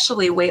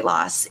especially weight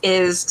loss,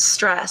 is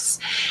stress.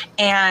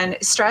 And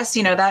stress,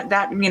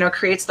 that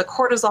creates the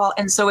cortisol.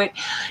 And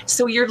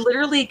so you're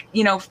literally,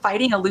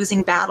 fighting a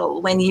losing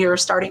battle when you're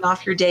starting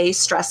off your day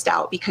stressed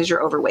out because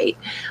you're overweight.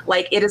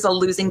 Like, it is a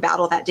losing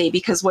battle that day,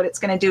 because what it's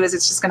going to do is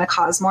it's just going to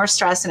cause more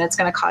stress, and it's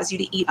going to cause you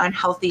to eat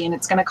unhealthy, and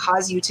it's going to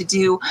cause you to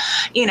do,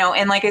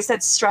 and like I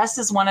said, stress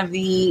is one of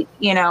the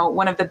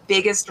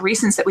biggest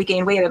reasons that we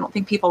gain weight. I don't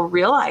think people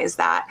realize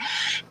that.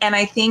 And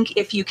I think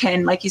if you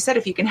can, like you said,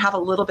 if you can have a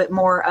little bit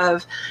more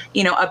of,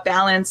 a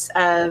balance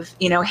of,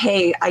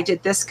 hey, I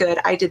did this good,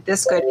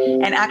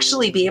 and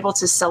actually be able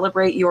to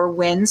celebrate your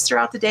wins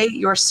throughout the day,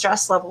 your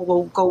stress level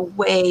will go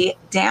way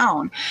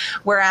down.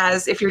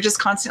 Whereas if you're just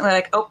constantly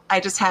like, oh, I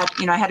just had,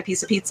 I had a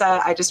piece of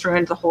pizza, I just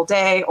ruined the whole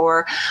day,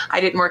 or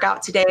I didn't work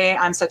out today,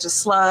 I'm such a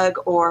slug,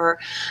 or,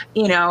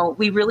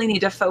 we really need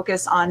to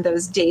focus on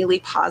those daily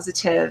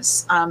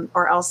positives,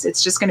 or else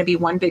it's just going to be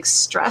one big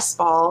stress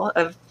ball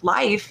of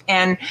life,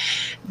 and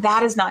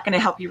that is not going to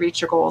help you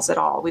reach your goals at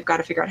all. We've got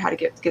to figure out how to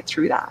get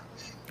through that.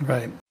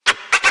 Right.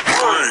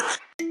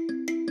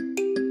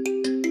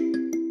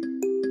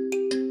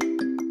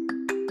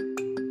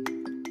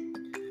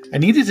 I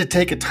needed to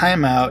take a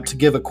time out to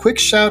give a quick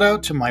shout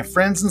out to my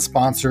friends and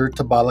sponsor,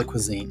 Tabala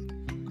Cuisine.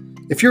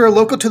 If you're a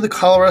local to the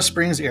Colorado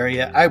Springs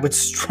area, I would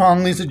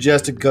strongly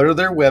suggest to go to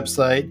their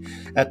website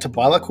at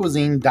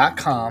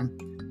tabalacuisine.com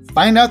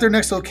Find out their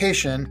next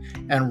location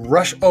and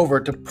rush over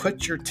to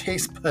put your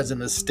taste buds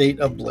in a state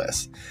of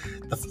bliss.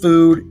 The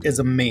food is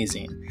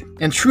amazing.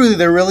 And truly,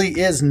 there really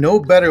is no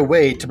better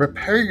way to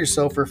prepare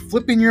yourself for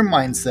flipping your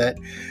mindset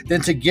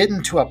than to get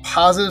into a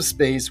positive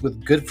space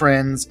with good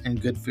friends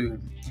and good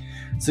food.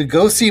 So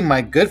go see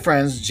my good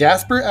friends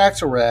Jasper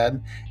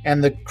Axelrad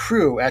and the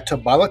crew at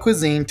Tobala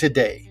Cuisine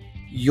today.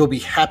 You'll be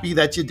happy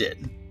that you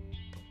did.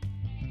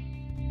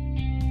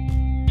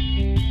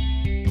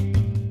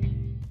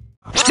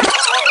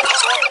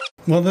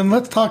 Well, then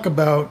let's talk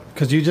about,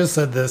 because you just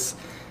said this,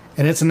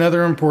 and it's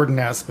another important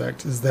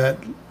aspect, is that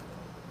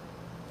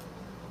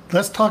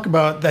let's talk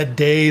about that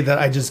day that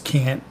I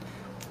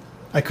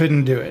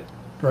couldn't do it,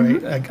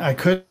 right? Mm-hmm. I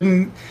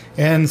couldn't.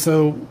 And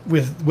so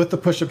with the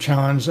push-up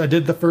challenge, I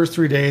did the first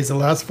 3 days. The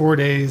last 4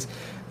 days,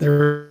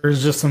 there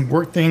was just some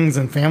work things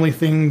and family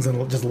things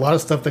and just a lot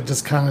of stuff that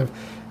just kind of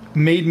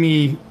made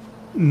me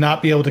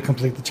not be able to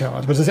complete the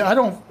challenge. But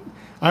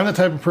I'm the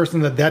type of person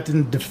that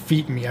didn't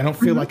defeat me. I don't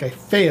feel like I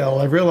fail.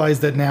 I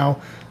realize that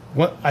now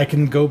I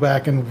can go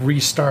back and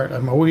restart.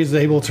 I'm always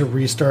able to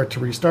restart.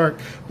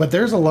 But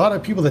there's a lot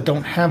of people that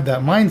don't have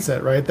that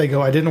mindset, right? They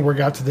go, I didn't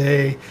work out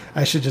today,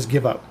 I should just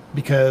give up.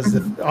 Because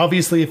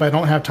obviously if I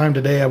don't have time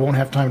today, I won't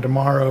have time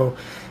tomorrow.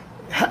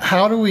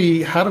 How do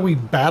we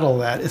battle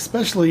that?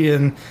 Especially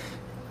in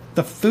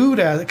the food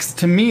aspect.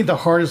 To me, the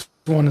hardest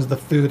one is the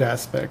food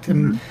aspect.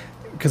 And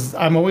because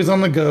I'm always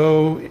on the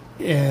go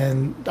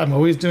and I'm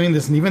always doing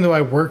this. And even though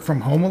I work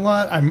from home a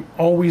lot, I'm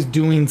always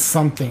doing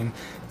something.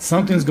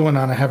 Something's going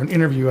on. I have an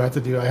interview I have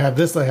to do. I have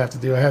this I have to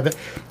do. I have that.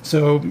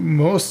 So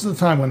most of the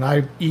time when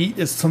I eat,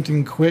 it's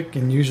something quick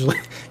and usually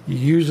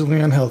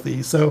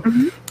unhealthy. So,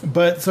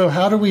 so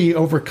how do we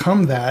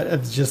overcome that?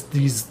 It's just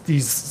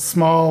these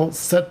small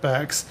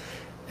setbacks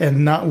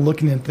and not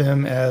looking at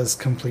them as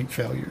complete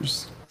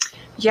failures.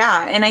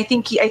 Yeah. And I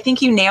think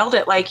you nailed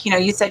it. Like,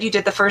 you said you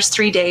did the first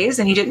 3 days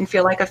and you didn't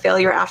feel like a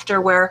failure after,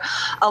 where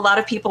a lot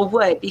of people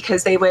would,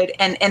 because they would.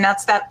 And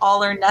that's that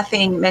all or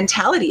nothing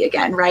mentality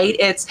again, right?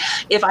 It's,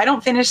 if I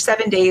don't finish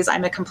 7 days,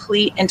 I'm a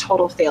complete and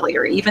total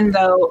failure. Even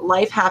though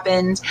life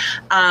happened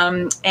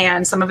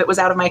and some of it was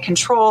out of my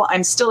control,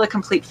 I'm still a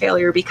complete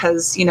failure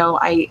because,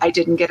 I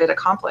didn't get it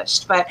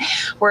accomplished. But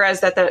whereas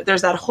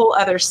there's that whole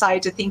other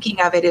side to thinking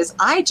of it is,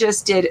 I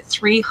just did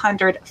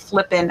 300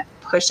 flippin'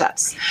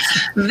 push-ups.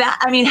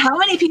 How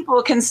many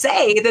people can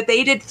say that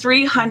they did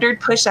 300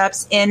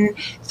 push-ups in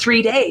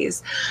 3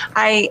 days?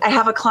 I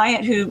have a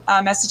client who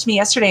messaged me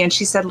yesterday and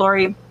she said,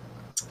 Lori,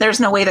 there's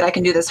no way that I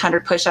can do this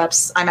 100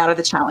 push-ups. I'm out of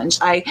the challenge.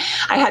 I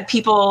had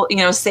people,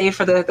 say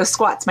for the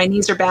squats, my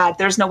knees are bad.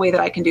 There's no way that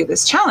I can do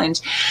this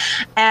challenge.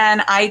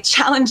 And I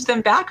challenged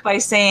them back by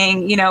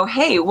saying,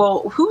 hey,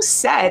 well,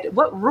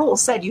 what rule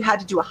said you had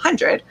to do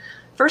 100?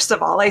 First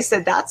of all, I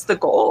said, that's the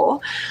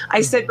goal.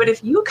 I said, but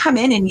if you come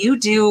in and you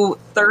do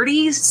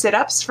 30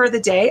 sit-ups for the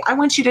day, I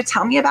want you to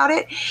tell me about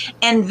it.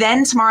 And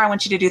then tomorrow I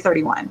want you to do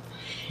 31.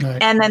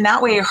 Right. And then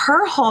that way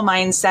her whole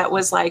mindset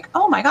was like,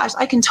 oh my gosh,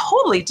 I can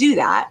totally do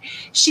that.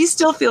 She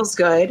still feels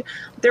good.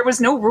 There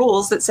was no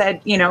rules that said,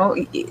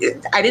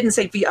 I didn't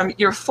say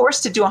you're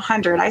forced to do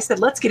 100. I said,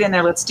 let's get in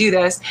there. Let's do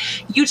this.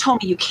 You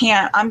told me you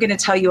can't. I'm going to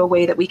tell you a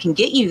way that we can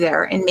get you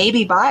there. And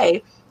maybe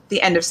by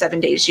the end of 7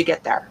 days, you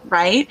get there,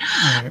 right?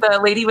 The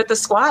lady with the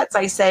squats,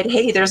 I said,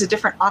 hey, there's a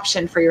different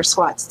option for your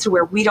squats to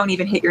where we don't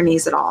even hit your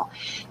knees at all.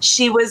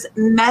 She was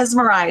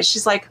mesmerized.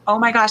 She's like, oh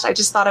my gosh, I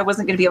just thought I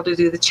wasn't going to be able to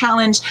do the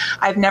challenge.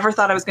 I've never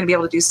thought I was going to be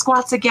able to do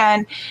squats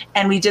again.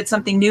 And we did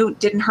something new,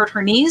 didn't hurt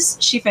her knees.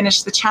 She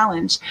finished the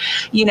challenge,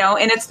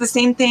 and it's the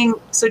same thing.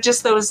 So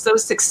just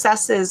those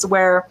successes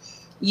where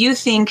you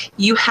think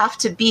you have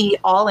to be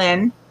all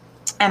in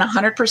and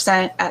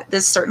 100% at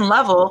this certain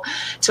level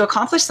to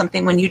accomplish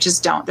something when you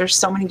just don't. There's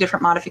so many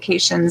different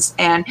modifications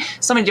and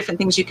so many different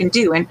things you can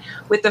do. And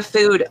with the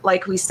food,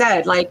 like we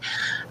said,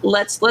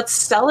 let's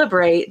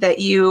celebrate that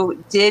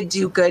you did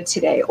do good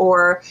today.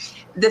 Or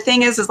the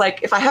thing is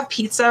like, if I have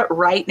pizza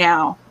right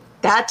now,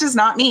 that does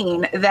not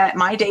mean that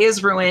my day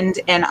is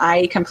ruined and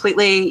I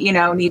completely,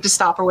 need to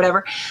stop or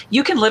whatever.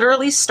 You can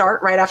literally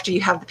start right after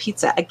you have the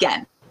pizza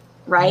again,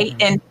 right?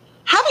 And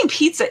having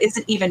pizza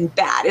isn't even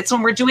bad. It's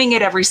when we're doing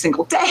it every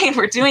single day and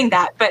we're doing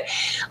that. But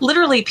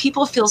literally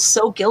people feel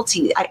so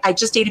guilty. I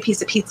just ate a piece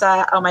of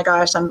pizza. Oh my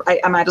gosh,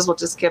 I might as well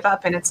just give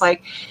up. And it's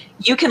like,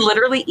 you can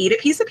literally eat a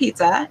piece of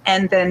pizza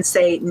and then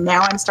say,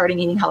 now I'm starting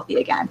eating healthy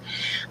again.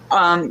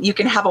 You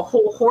can have a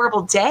whole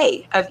horrible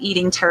day of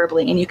eating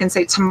terribly. And you can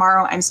say,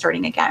 tomorrow I'm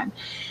starting again.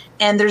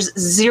 And there's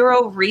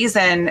zero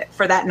reason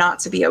for that not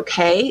to be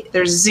okay.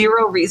 There's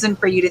zero reason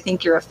for you to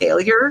think you're a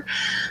failure,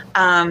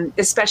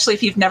 especially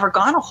if you've never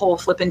gone a whole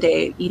flippin'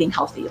 day eating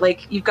healthy.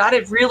 Like, you've got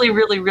to really,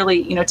 really,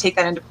 really, take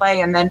that into play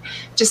and then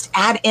just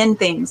add in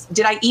things.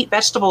 Did I eat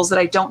vegetables that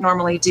I don't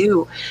normally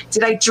do?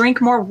 Did I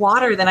drink more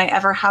water than I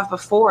ever have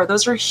before?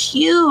 Those are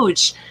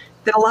huge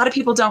that a lot of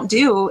people don't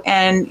do,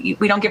 and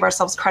we don't give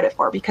ourselves credit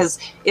for, because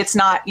it's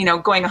not,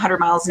 going 100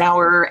 miles an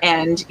hour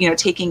and,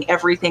 taking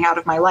everything out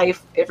of my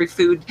life, every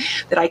food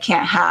that I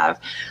can't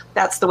have.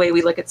 That's the way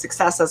we look at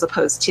success, as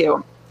opposed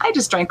to I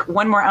just drank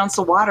 1 more ounce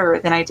of water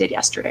than I did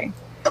yesterday.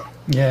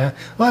 Yeah.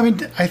 Well, I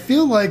mean, I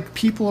feel like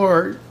people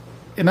are,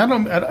 and I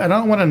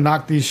don't want to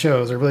knock these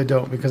shows. I really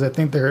don't, because I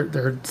think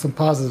they're some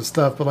positive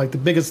stuff. But like The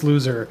Biggest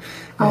Loser,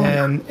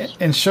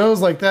 and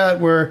shows like that,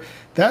 where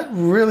that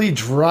really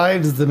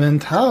drives the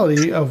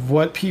mentality of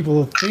what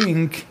people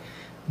think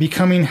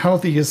becoming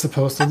healthy is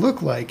supposed to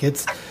look like.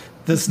 It's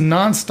this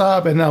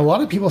nonstop, and a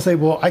lot of people say,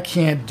 "Well, I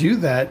can't do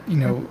that,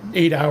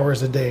 8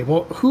 hours a day."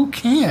 Well, who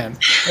can?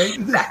 Right?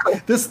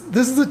 Exactly. This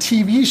is a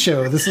TV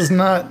show. This is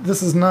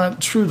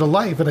not true to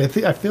life. And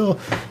I feel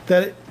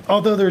that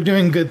although they're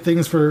doing good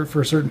things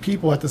for certain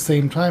people, at the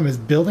same time is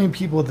building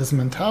people with this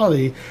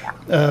mentality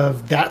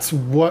of that's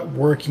what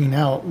working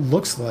out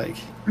looks like.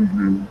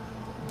 Mm-hmm.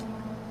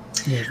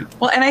 Yeah.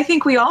 Well, and I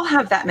think we all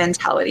have that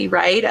mentality,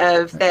 right?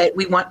 Of that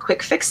we want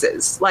quick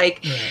fixes.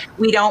 Like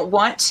we don't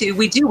want to,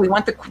 we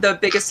want the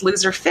Biggest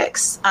Loser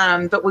fix.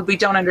 But what we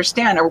don't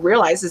understand or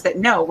realize is that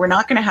no, we're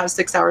not going to have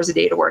 6 hours a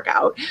day to work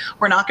out.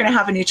 We're not going to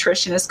have a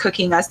nutritionist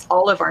cooking us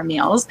all of our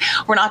meals.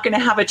 We're not going to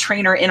have a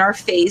trainer in our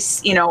face,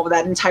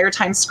 that entire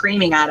time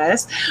screaming at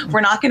us.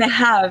 We're not going to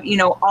have,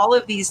 all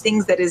of these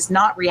things that is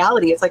not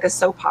reality. It's like a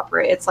soap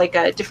opera. It's like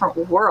a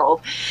different world.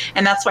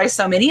 And that's why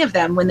so many of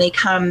them, when they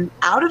come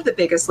out of The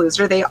Biggest Loser,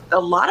 a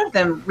lot of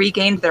them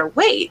regained their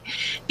weight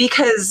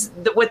because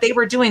what they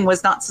were doing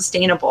was not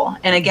sustainable.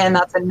 And again,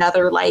 that's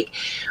another,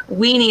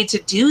 we need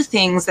to do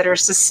things that are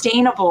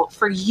sustainable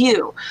for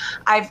you.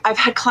 I've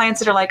had clients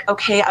that are like,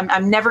 okay,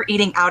 I'm never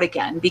eating out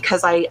again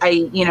because I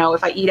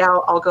if I eat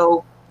out, I'll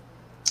go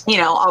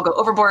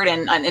overboard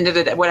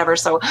and whatever.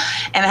 So,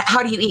 and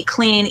how do you eat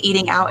clean,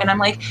 eating out? And I'm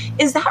like,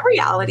 is that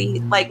reality?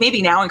 Like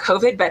maybe now in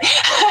COVID, but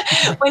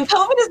when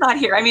COVID is not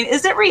here, I mean,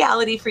 is it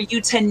reality for you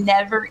to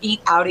never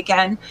eat out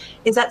again?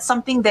 Is that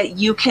something that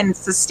you can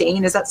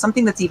sustain? Is that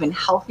something that's even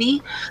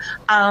healthy?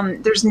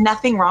 There's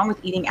nothing wrong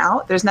with eating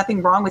out. There's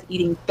nothing wrong with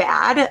eating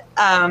bad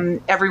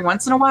every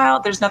once in a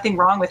while. There's nothing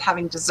wrong with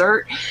having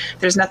dessert.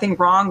 There's nothing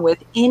wrong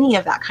with any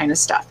of that kind of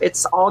stuff.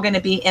 It's all going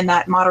to be in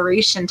that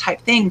moderation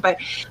type thing. But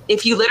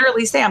if you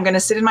literally say, I'm going to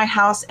sit in my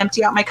house,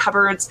 empty out my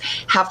cupboards,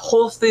 have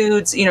whole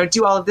foods,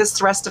 do all of this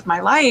the rest of my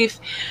life,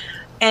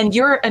 and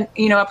you're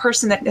a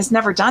person that has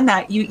never done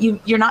that,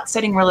 you're not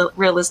setting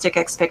realistic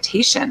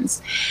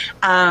expectations.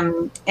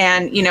 And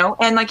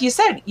like you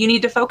said, you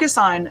need to focus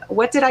on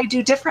what did I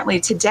do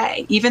differently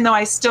today? Even though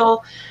I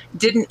still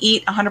didn't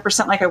eat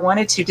 100% like I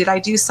wanted to, did I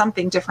do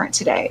something different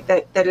today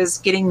that is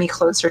getting me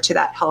closer to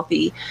that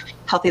healthy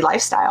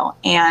lifestyle?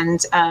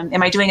 And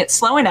am I doing it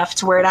slow enough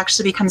to where it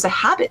actually becomes a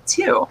habit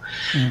too?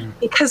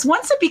 Because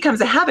once it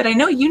becomes a habit, I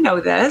know you know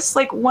this,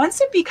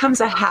 once it becomes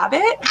a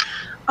habit,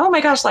 oh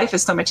my gosh, life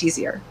is so much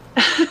easier.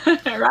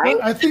 Right?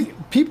 I think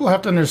people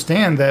have to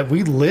understand that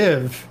we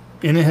live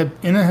in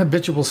a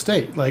habitual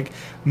state. Like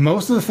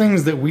most of the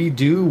things that we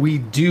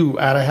do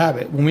out of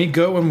habit. When we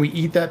go and we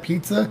eat that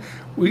pizza,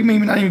 we may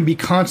not even be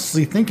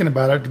consciously thinking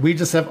about it. We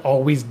just have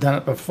always done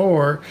it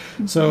before.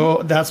 Mm-hmm.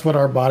 So that's what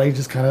our body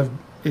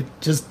it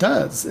just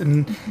does.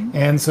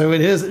 And so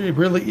it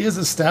really is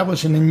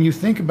established. And then you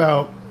think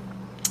about,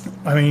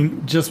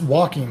 just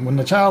walking. When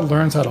the child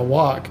learns how to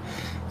walk,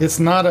 it's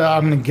not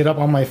I'm going to get up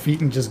on my feet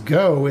and just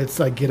go. It's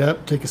like get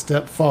up, take a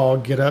step, fall,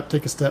 get up,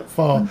 take a step,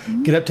 fall,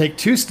 get up, take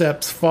 2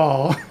 steps,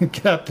 fall,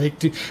 get up, take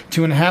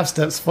 2.5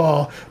 steps,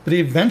 fall. But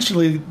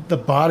eventually the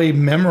body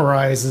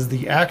memorizes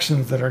the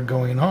actions that are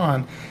going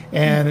on.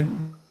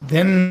 And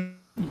then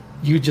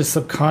you just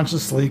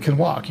subconsciously can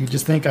walk. You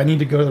just think, I need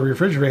to go to the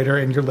refrigerator,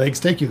 and your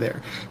legs take you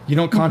there. You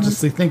don't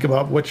consciously think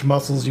about which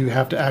muscles you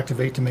have to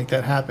activate to make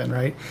that happen,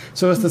 right?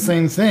 So it's the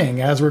same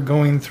thing as we're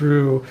going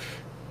through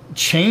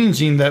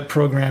changing that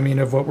programming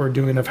of what we're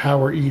doing, of how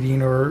we're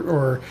eating,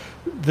 or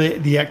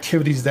the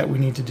activities that we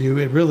need to do.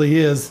 It really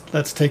is,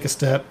 let's take a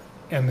step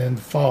and then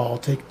fall,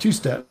 take 2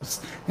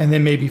 steps and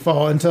then maybe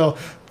fall until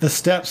the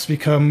steps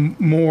become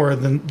more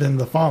than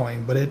the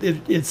falling. But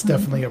it's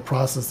definitely a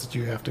process that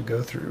you have to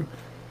go through.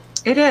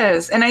 It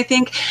is. And I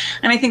think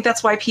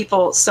that's why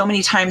people so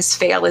many times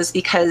fail, is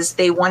because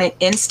they want it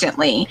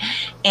instantly.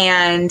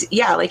 And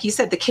yeah, like you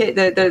said,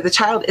 the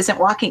child isn't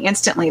walking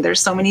instantly. There's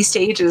so many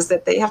stages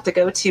that they have to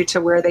go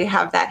to where they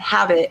have that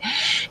habit.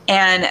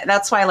 And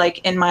that's why,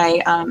 like in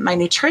my my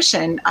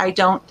nutrition,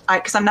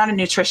 because I'm not a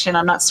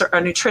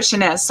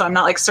nutritionist, so I'm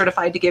not like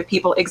certified to give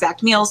people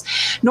exact meals,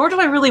 nor do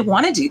I really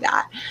want to do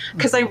that,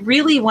 because I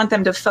really want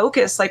them to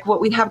focus. Like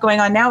what we have going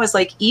on now is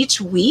like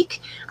each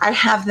week I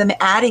have them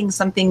adding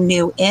something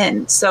new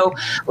in. So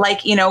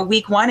like,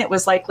 week 1, it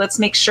was like, let's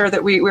make sure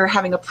that we're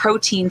having a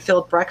protein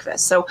filled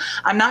breakfast. So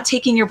I'm not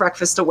taking your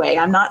breakfast away.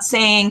 I'm not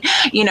saying,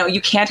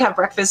 you can't have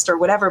breakfast or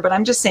whatever, but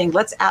I'm just saying,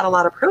 let's add a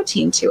lot of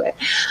protein to it.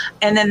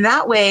 And then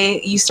that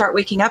way you start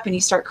waking up and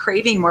you start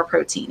craving more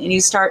protein,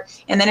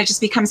 and then it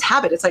just becomes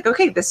habit. It's like,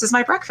 okay, this is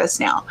my breakfast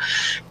now.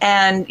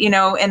 And,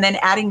 and then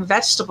adding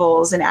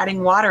vegetables and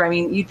adding water. I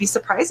mean, you'd be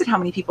surprised at how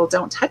many people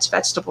don't touch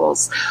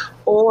vegetables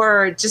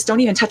or just don't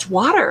even touch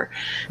water.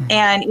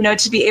 And,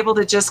 to be able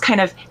to just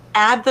kind of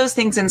add those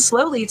things in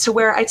slowly to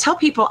where I tell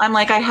people, I'm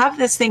like, I have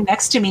this thing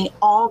next to me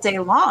all day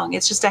long.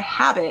 It's just a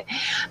habit.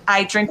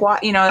 I drink water,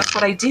 that's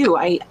what I do.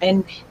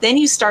 And then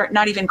you start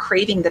not even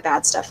craving the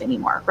bad stuff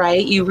anymore,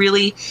 right? You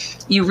really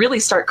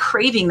start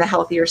craving the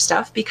healthier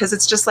stuff, because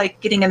it's just like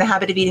getting in the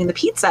habit of eating the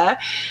pizza.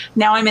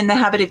 Now I'm in the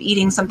habit of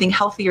eating something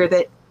healthier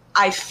that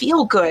I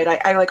feel good.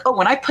 I like,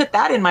 when I put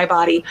that in my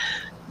body,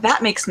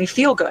 that makes me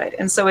feel good.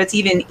 And so it's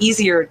even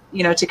easier,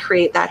 to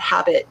create that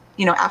habit,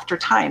 after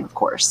time, of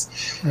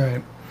course.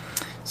 Right.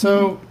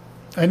 So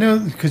I know,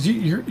 because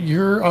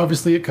you're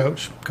obviously a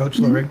coach, Coach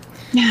Lori.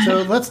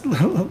 So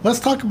let's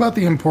talk about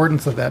the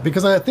importance of that,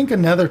 because I think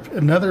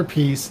another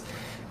piece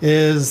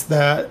is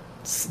that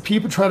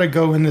people try to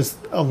go in this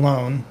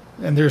alone,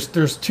 and there's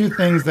two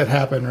things that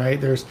happen,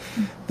 right?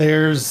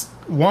 There's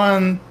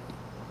one,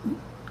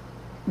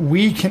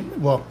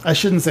 I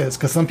shouldn't say this,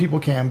 because some people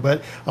can,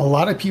 but a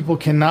lot of people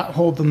cannot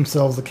hold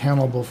themselves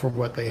accountable for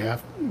what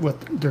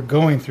they're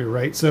going through,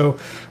 right? So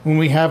when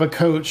we have a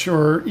coach,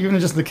 or even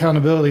just an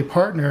accountability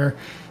partner,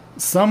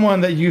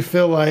 someone that you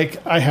feel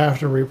like I have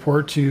to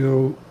report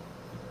to,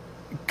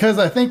 because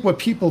I think what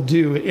people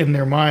do in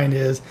their mind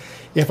is,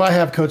 if I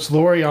have Coach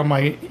Lori on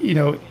my,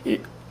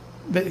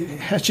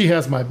 she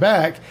has my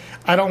back,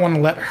 I don't want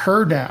to let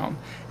her down.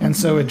 And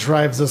so it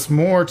drives us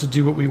more to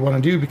do what we want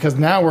to do, because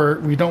now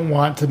we don't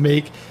want to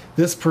make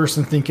this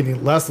person think any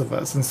less of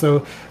us. And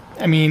so,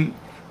 I mean,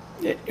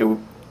 it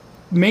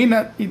may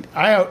not,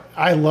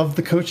 I love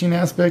the coaching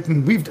aspect,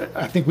 and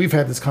I think we've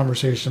had this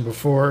conversation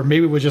before.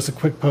 Maybe it was just a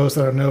quick post,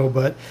 I don't know,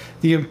 but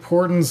the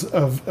importance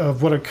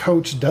of what a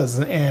coach does,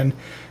 and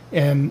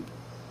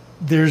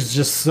there's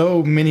just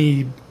so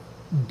many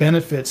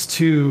benefits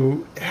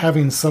to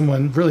having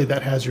someone really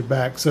that has your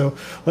back. So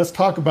let's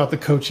talk about the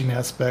coaching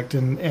aspect,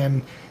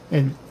 and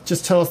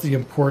just tell us the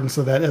importance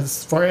of that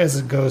as far as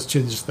it goes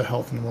to just the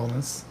health and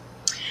wellness.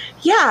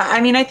 Yeah, I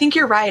mean, I think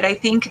you're right. I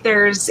think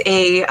there's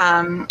a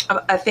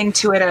thing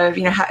to it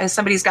of,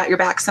 somebody's got your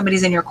back,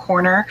 somebody's in your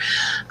corner.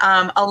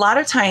 A lot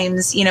of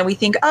times, we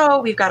think,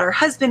 we've got our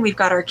husband, we've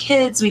got our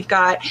kids, we've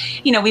got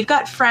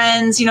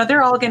friends,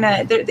 they're all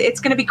it's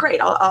gonna be great.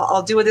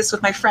 I'll do this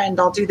with my friend,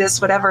 I'll do this,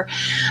 whatever.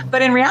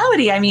 But in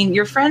reality, I mean,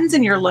 your friends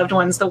and your loved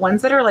ones, the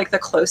ones that are like the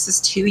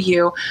closest to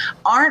you,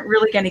 aren't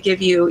really going to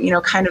give you,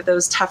 kind of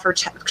those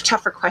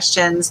tougher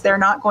questions. They're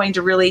not going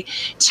to really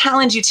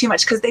challenge you too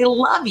much, because they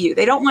love you.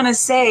 They don't want to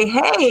say,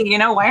 hey,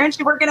 why aren't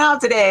you working out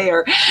today?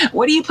 Or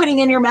what are you putting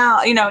in your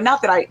mouth?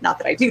 Not that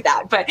I do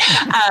that, but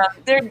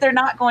they're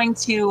not going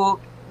to,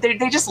 they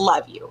just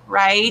love you.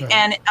 Right.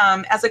 And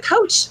as a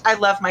coach, I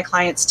love my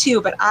clients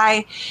too, but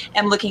I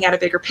am looking at a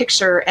bigger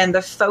picture, and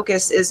the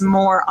focus is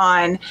more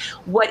on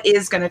what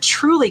is going to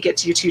truly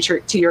get you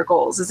to your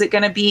goals. Is it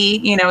going to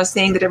be,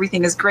 saying that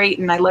everything is great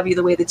and I love you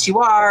the way that you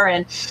are,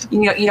 and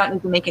you don't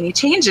need to make any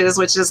changes,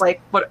 which is like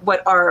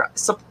what our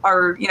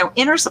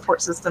inner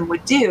support system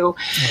would do.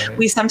 Right.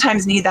 We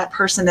sometimes need that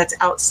person that's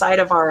outside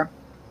of our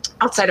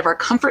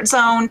comfort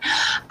zone,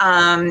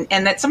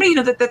 and that somebody,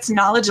 that's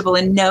knowledgeable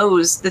and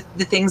knows the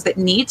things that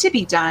need to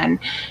be done,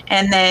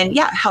 and then,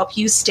 help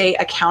you stay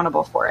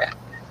accountable for it.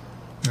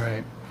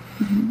 Right.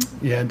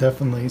 Mm-hmm. Yeah,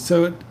 definitely.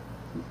 So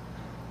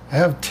I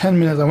have 10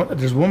 minutes.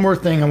 There's one more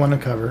thing I want to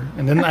cover,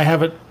 and then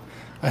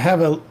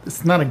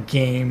it's not a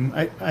game.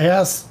 I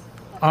asked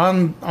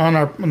on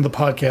the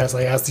podcast,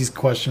 I asked these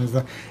questions,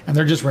 and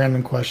they're just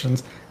random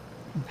questions.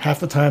 Half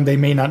the time they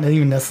may not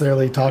even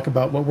necessarily talk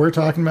about what we're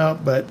talking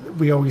about, but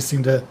we always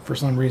seem to, for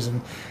some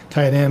reason,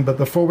 tie it in. But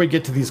before we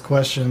get to these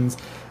questions,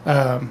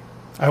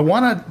 I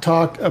want to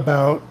talk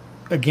about,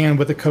 again,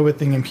 with the COVID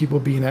thing and people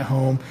being at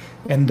home,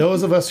 and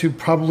those of us who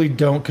probably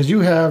don't, because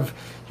you have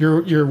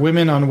your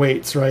women on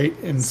weights, right?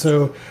 And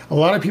so a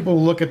lot of people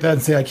look at that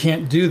and say, I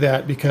can't do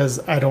that because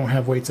I don't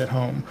have weights at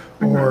home,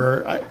 mm-hmm.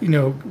 or,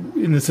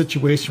 in the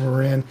situation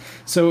we're in.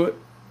 So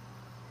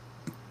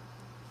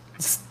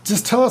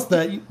just tell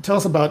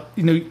us about,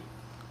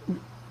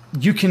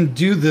 you can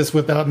do this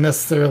without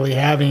necessarily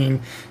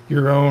having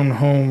your own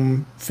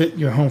home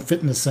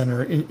fitness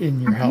center in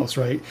your mm-hmm. house,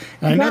 right?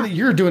 And I know that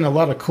you're doing a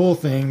lot of cool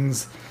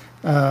things,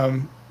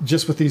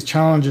 just with these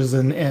challenges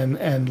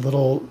and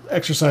little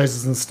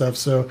exercises and stuff.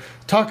 So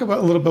talk about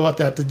a little bit about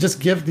that, to just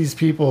give these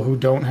people who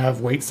don't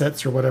have weight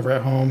sets or whatever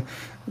at home,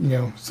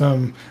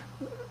 some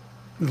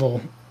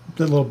little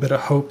bit of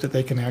hope that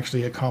they can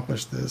actually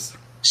accomplish this.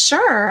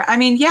 Sure. I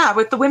mean,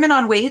 with the Women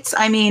on Weights,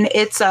 I mean,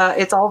 it's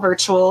all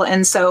virtual.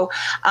 And so,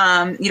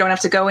 you don't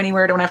have to go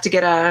anywhere. Don't have to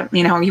get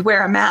you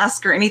wear a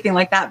mask or anything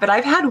like that. But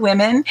I've had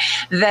women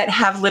that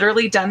have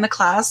literally done the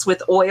class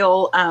with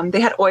oil. They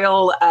had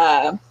oil,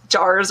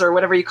 jars or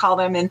whatever you call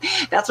them. And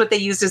that's what they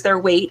used as their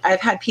weight.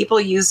 I've had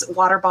people use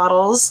water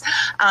bottles.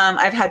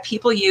 I've had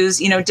people use,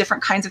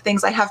 different kinds of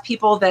things. I have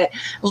people that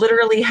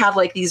literally have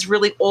like these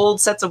really old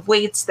sets of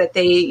weights that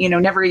they,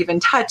 never even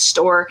touched,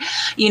 or,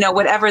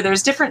 whatever.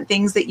 There's different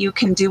things that you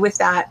can do with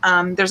that.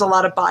 There's a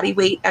lot of body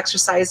weight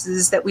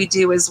exercises that we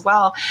do as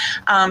well.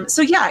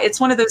 So yeah, it's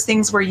one of those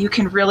things where you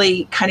can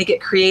really kind of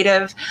get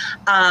creative.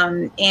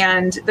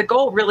 And the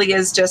goal really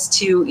is just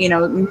to,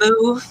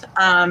 move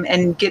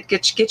and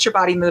get your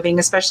body moving,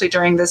 especially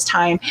during this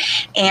time.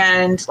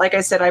 And like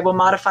I said, I will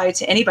modify it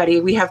to anybody.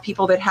 We have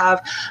people that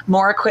have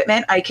more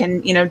equipment. I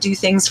can, do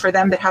things for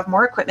them that have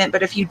more equipment.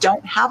 But if you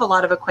don't have a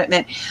lot of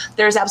equipment,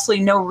 there's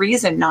absolutely no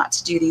reason not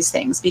to do these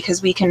things,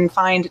 because we can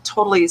find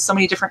totally so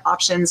many different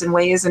options and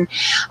ways. And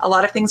a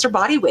lot of things are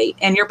body weight,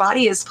 and your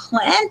body is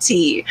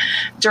plenty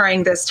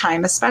during this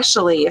time,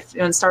 especially if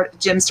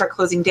gyms start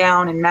closing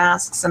down and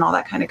masks and all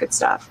that kind of good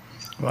stuff.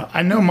 Well,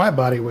 I know my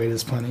body weight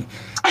is plenty.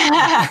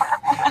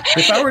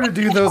 If I were to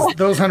do those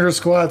 100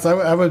 squats,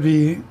 I would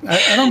be,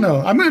 I don't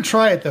know. I'm going to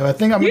try it though. I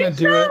think I'm going to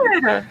do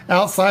it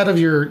outside of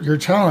your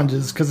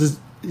challenges, because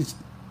it's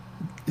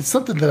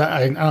something that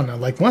I don't know.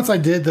 Like once I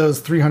did those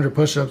 300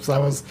 push-ups, I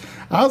was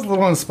a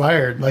little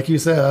inspired. Like you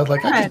said, I was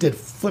like, I just did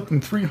flipping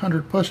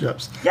 300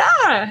 push-ups.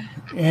 Yeah.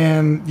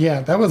 And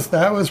yeah, that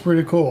was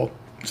pretty cool.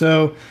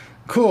 So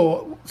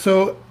cool.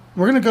 So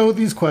we're going to go with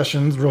these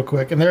questions real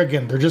quick. And they're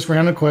just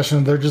random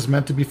questions. They're just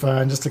meant to be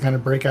fun, just to kind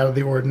of break out of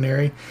the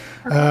ordinary.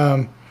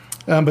 Okay.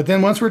 But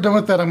then once we're done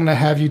with that, I'm going to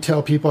have you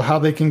tell people how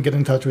they can get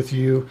in touch with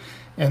you.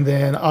 And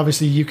then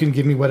obviously you can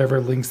give me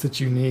whatever links that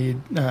you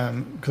need.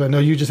 Because I know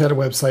you just had a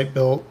website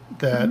built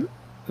that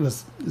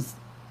is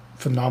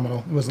phenomenal.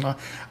 It wasn't.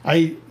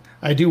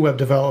 I do web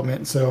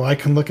development, so I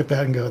can look at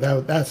that and go,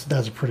 that's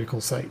a pretty cool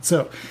site.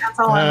 So that's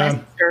all on my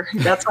sister.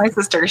 That's my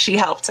sister. She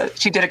helped.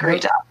 She did a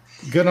great job.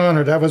 Good on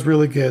her. That was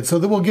really good. So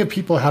then we'll give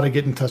people how to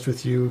get in touch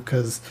with you,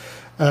 because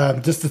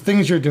just the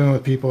things you're doing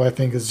with people, I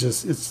think is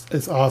just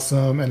it's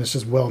awesome, and it's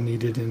just well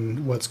needed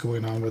in what's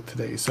going on with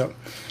today. So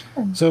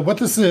what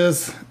this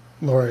is,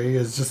 Lori,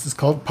 it's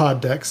called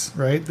Pod Decks,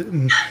 right?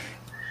 And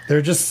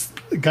they're just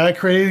a guy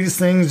created these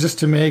things just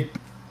to make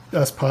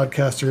us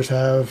podcasters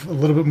have a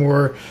little bit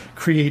more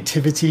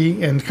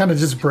creativity and kind of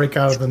just break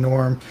out of the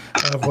norm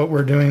of what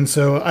we're doing.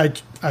 So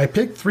I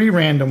picked 3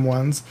 random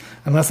ones,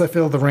 unless I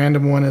feel the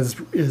random one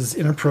is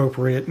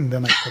inappropriate, and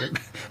then I put it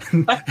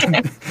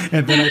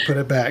and then I put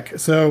it back.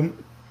 So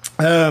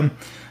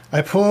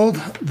I pulled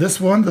this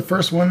one, the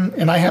first one,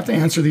 and I have to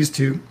answer these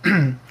 2.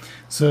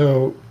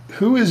 So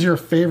who is your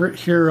favorite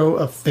hero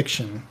of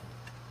fiction?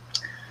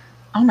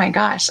 Oh my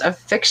gosh, of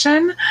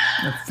fiction?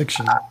 Of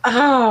fiction.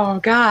 Oh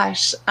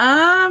gosh.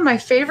 My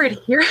favorite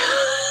hero.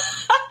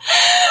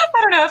 I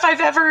don't know if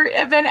I've ever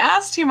been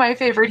asked who my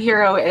favorite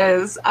hero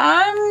is.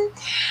 I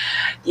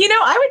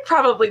would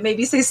probably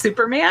maybe say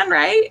Superman,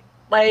 right?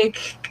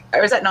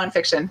 Or is that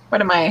nonfiction?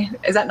 What am I?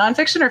 Is that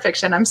nonfiction or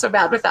fiction? I'm so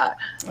bad with that.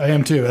 I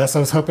am too. That's what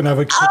I was hoping I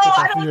would.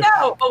 I don't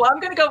know. Well, I'm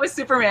going to go with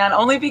Superman,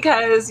 only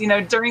because,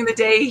 during the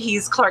day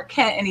he's Clark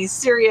Kent and he's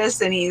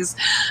serious and he's,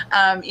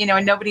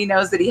 and nobody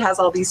knows that he has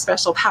all these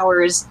special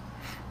powers.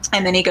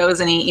 And then he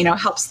goes and he,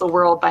 helps the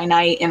world by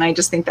night. And I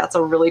just think that's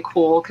a really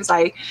cool, because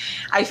I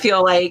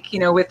feel like,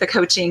 with the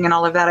coaching and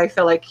all of that, I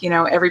feel like,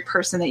 every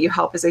person that you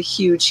help is a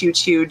huge,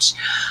 huge, huge,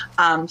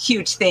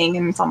 huge thing.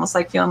 And it's almost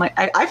like feeling like,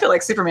 I feel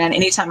like Superman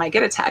anytime I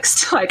get a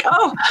text, like,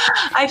 oh,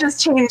 I just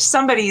changed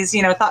somebody's,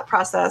 thought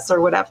process or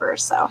whatever.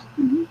 So.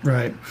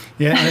 Right.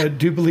 Yeah. I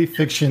do believe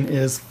fiction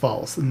is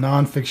false.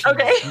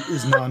 Nonfiction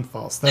is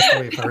non-false. That's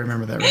the way, if I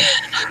remember that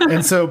right.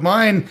 And so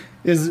mine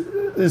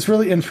is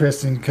really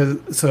interesting,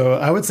 because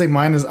I would say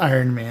mine is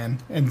Iron Man,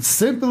 and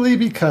simply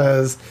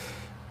because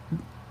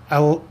my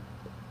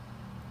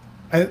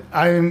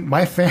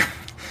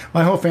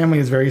whole family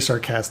is very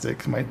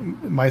sarcastic.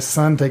 My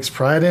son takes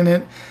pride in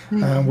it.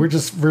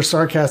 We're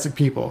sarcastic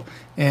people,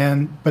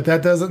 but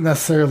that doesn't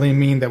necessarily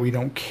mean that we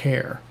don't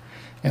care.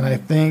 And I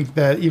think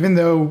that even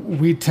though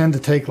we tend to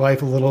take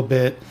life a little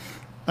bit,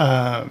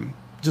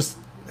 just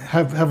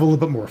have a little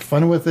bit more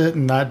fun with it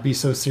and not be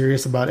so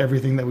serious about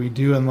everything that we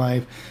do in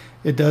life,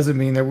 it doesn't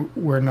mean that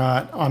we're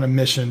not on a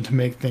mission to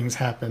make things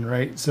happen,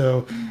 right?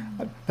 So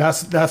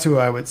that's who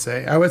I would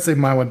say. I would say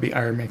mine would be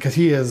Iron Man, because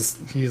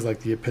he's like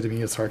the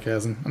epitome of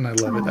sarcasm, and I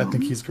love it. I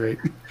think he's great.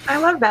 I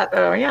love that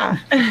though, yeah.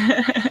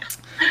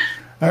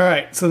 All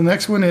right, so the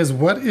next one is,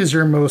 what is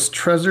your most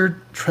treasured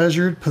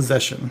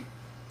possession?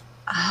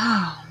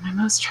 Oh, my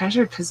most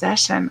treasured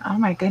possession. Oh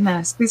my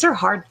goodness. These are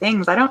hard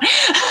things. I'm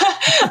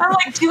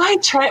like,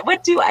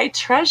 what do I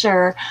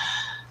treasure?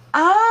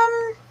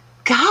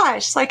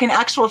 Gosh, like an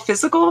actual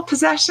physical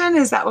possession?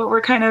 Is that what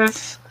we're kind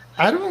of...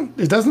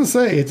 it doesn't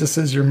say. It just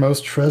says your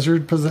most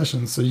treasured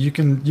possession. So you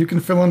can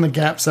fill in the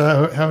gaps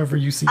however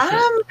you see fit.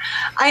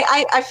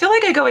 I feel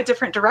like I go a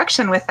different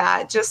direction with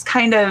that. Just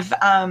kind of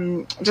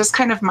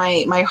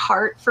my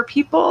heart for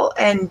people,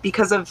 and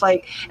because of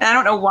and I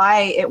don't know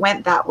why it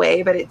went that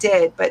way, but it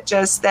did. But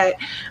just that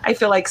I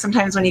feel like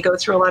sometimes when you go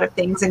through a lot of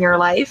things in your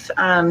life,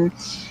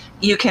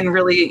 you can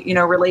really,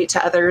 relate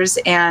to others.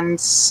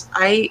 And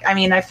I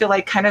mean, I feel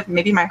like kind of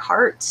maybe my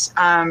heart,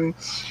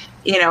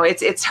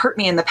 it's hurt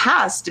me in the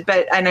past,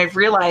 and I've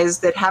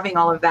realized that having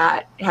all of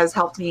that has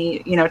helped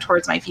me,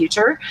 towards my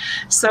future.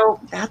 So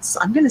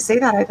I'm going to say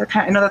that.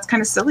 I know that's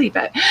kind of silly,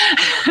 but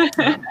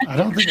I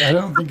don't think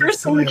first it's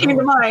silly thing that came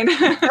to mind.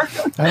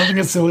 I don't think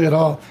it's silly at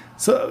all.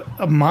 So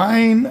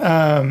mine,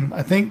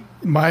 I think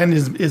mine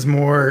is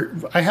more,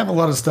 I have a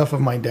lot of stuff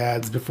of my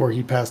dad's before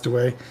he passed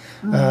away.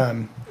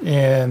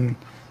 And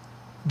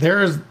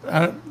there's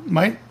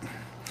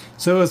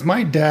so it was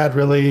my dad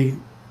really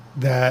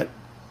that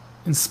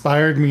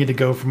inspired me to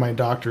go for my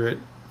doctorate.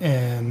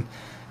 And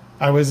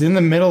I was in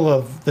the middle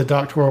of the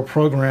doctoral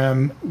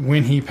program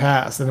when he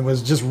passed, and it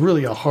was just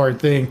really a hard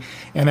thing.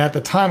 And at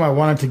the time I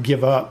wanted to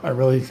give up. I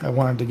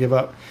wanted to give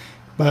up.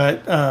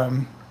 But,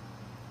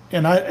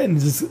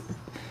 it's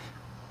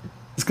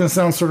going to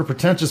sound sort of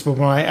pretentious, but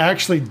when I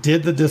actually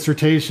did the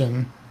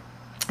dissertation,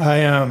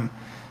 I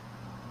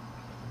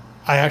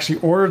actually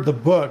ordered the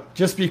book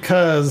just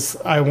because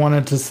I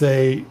wanted to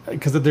say,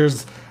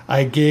 because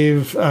I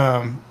gave,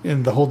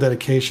 in the whole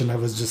dedication, I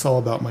was just all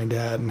about my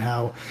dad and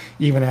how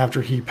even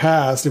after he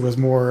passed, it was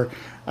more,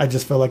 I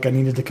just felt like I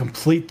needed to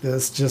complete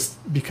this just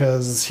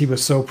because he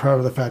was so proud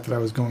of the fact that I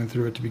was going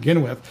through it to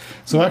begin with.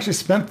 So I actually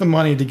spent the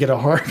money to get a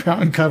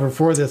hardbound cover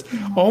for this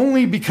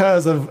only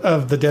because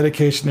of the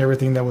dedication and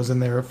everything that was in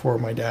there for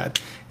my dad.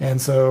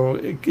 And so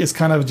it's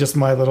kind of just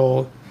my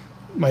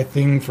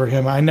thing for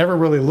him. I never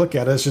really look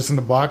at it. It's just in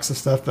the box of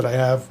stuff that I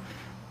have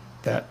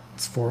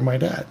that's for my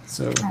dad.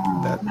 So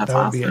that would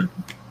awesome. be it.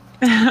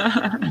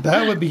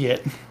 That would be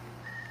it.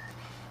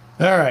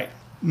 All right.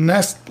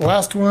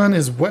 Last one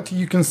is, what do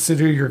you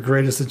consider your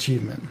greatest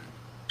achievement?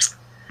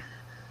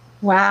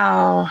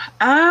 Wow.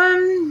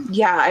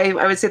 Yeah,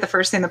 I would say the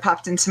first thing that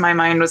popped into my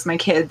mind was my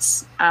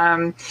kids.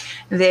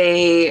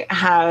 They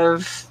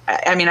have,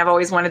 I've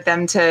always wanted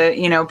them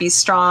to, be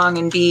strong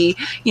and be,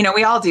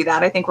 we all do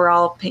that. I think we're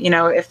all,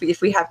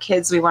 if we have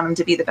kids, we want them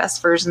to be the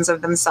best versions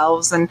of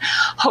themselves and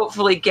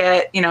hopefully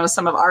get,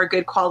 some of our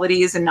good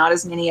qualities and not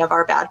as many of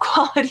our bad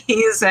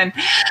qualities. And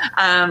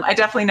I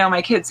definitely know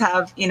my kids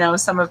have,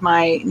 some of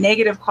my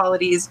negative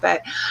qualities,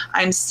 but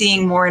I'm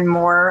seeing more and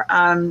more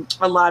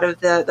a lot of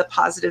the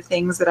positive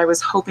things that I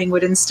was hoping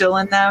would instill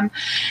in them.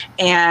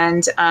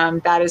 And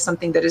that is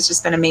something that has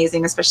just been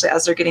amazing, especially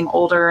as they're getting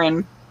older,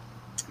 and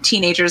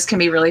teenagers can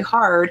be really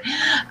hard.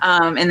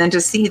 And then to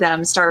see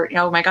them start,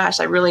 oh my gosh,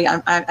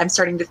 I'm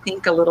starting to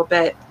think a little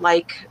bit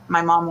like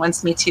my mom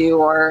wants me to,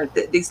 or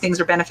these things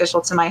are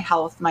beneficial to my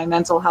health, my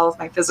mental health,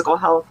 my physical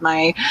health,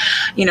 my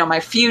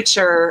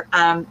future.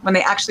 When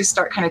they actually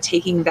start kind of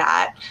taking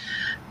that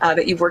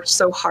you've worked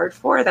so hard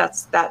for,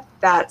 that's a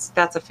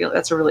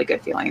really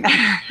good feeling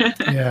there.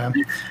 Yeah.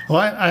 Well,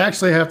 I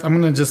actually I'm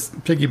going to just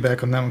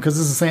piggyback on that one, because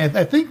this is saying,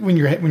 I think when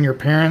you're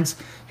parents,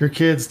 your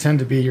kids tend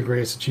to be your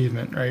greatest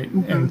achievement, right?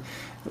 Mm-hmm. And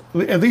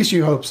at least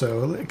you hope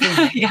so.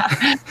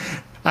 Yeah.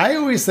 I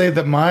always say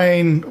that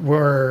mine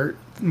are,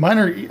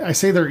 I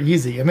say they're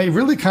easy, and they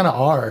really kind of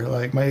are.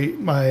 Like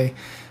my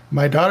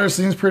daughter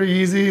seems pretty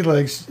easy.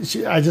 Like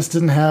I just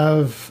didn't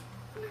have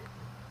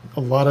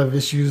a lot of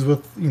issues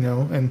with,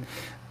 and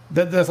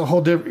that's a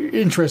whole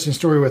interesting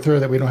story with her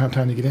that we don't have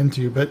time to get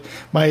into. But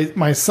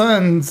my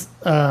son's,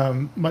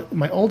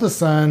 my oldest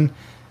son,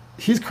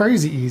 he's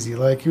crazy easy.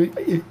 Like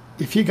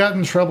if he got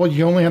in trouble,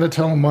 you only had to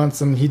tell him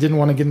once, and he didn't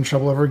want to get in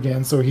trouble ever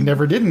again, so he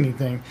never did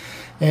anything.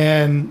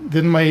 And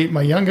then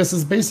my youngest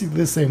is basically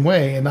the same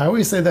way. And I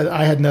always say that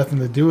I had nothing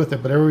to do with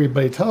it, but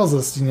everybody tells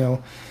us,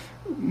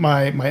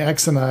 my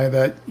ex and I,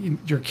 that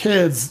your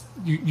kids,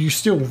 you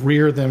still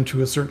rear them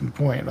to a certain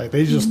point. Like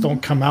they just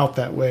don't come out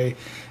that way.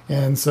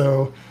 And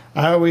so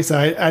I always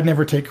say I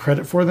never take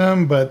credit for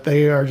them, but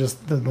they are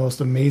just the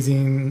most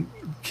amazing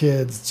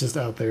kids just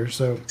out there.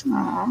 So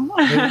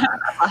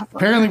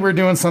apparently we're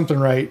doing something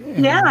right.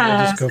 And we'll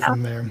just go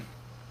from there.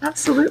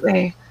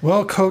 Absolutely.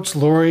 Well, Coach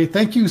Lori,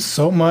 thank you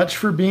so much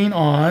for being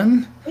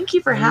on. Thank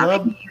you for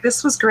having me.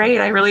 This was great.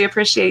 I really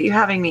appreciate you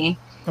having me.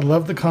 I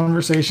love the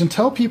conversation.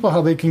 Tell people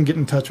how they can get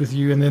in touch with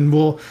you, and then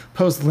we'll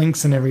post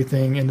links and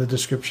everything in the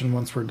description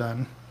once we're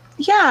done.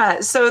 Yeah,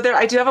 so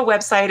I do have a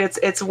website.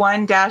 It's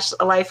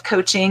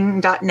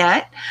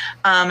one-lifecoaching.net,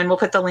 and we'll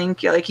put the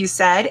link, like you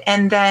said.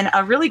 And then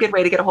a really good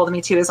way to get a hold of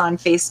me too is on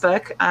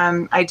Facebook.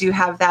 I do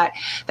have that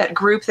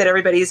group that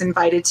everybody's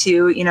invited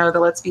to. The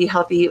Let's Be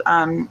Healthy,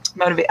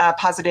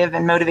 Positive,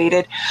 and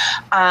Motivated.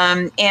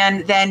 And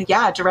then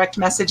direct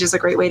message is a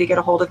great way to get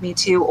a hold of me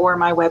too, or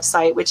my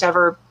website,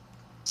 whichever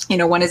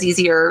one is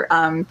easier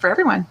for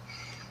everyone.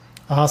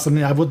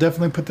 Awesome. I will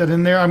definitely put that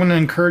in there. I'm going to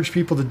encourage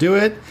people to do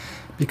it.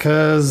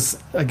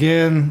 Because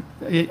again,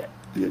 I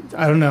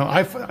don't know.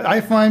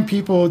 I find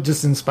people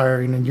just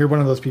inspiring, and you're one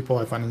of those people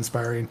I find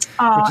inspiring.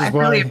 Oh, I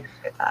really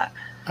appreciate that.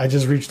 I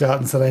just reached out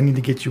and said, I need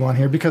to get you on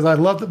here because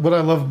what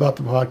I love about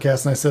the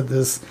podcast. And I said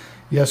this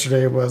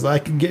yesterday was I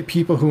can get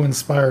people who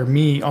inspire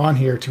me on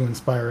here to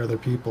inspire other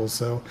people.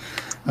 So,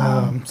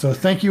 so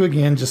thank you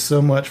again, just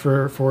so much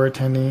for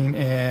attending.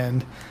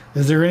 And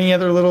is there any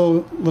other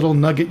little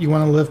nugget you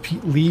want to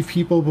leave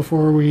people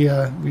before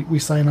we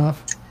sign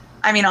off?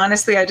 I mean,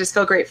 honestly, I just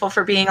feel grateful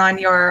for being on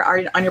your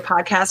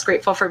podcast,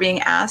 grateful for being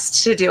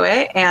asked to do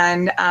it.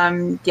 And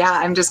I'm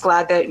just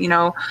glad that,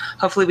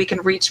 hopefully we can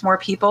reach more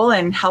people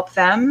and help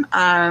them,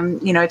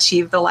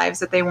 achieve the lives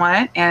that they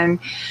want and,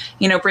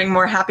 bring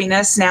more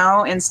happiness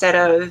now instead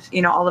of,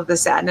 all of the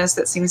sadness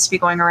that seems to be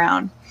going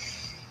around.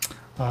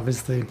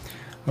 Obviously.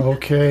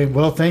 Okay.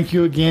 Well, thank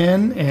you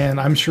again. And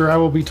I'm sure I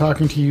will be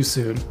talking to you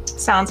soon.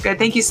 Sounds good.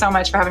 Thank you so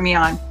much for having me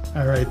on.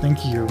 All right.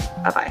 Thank you.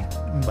 Bye-bye.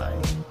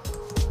 Bye.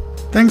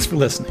 Thanks for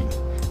listening.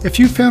 If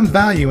you found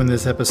value in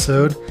this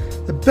episode,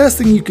 the best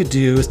thing you could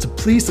do is to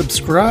please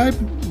subscribe,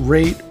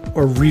 rate,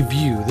 or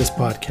review this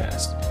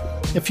podcast.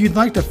 If you'd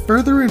like to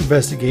further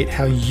investigate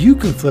how you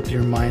can flip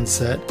your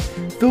mindset,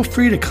 feel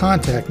free to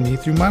contact me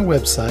through my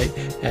website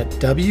at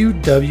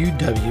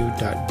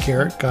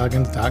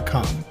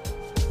www.garrettgoggins.com.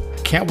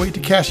 I can't wait to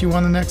catch you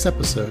on the next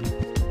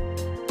episode.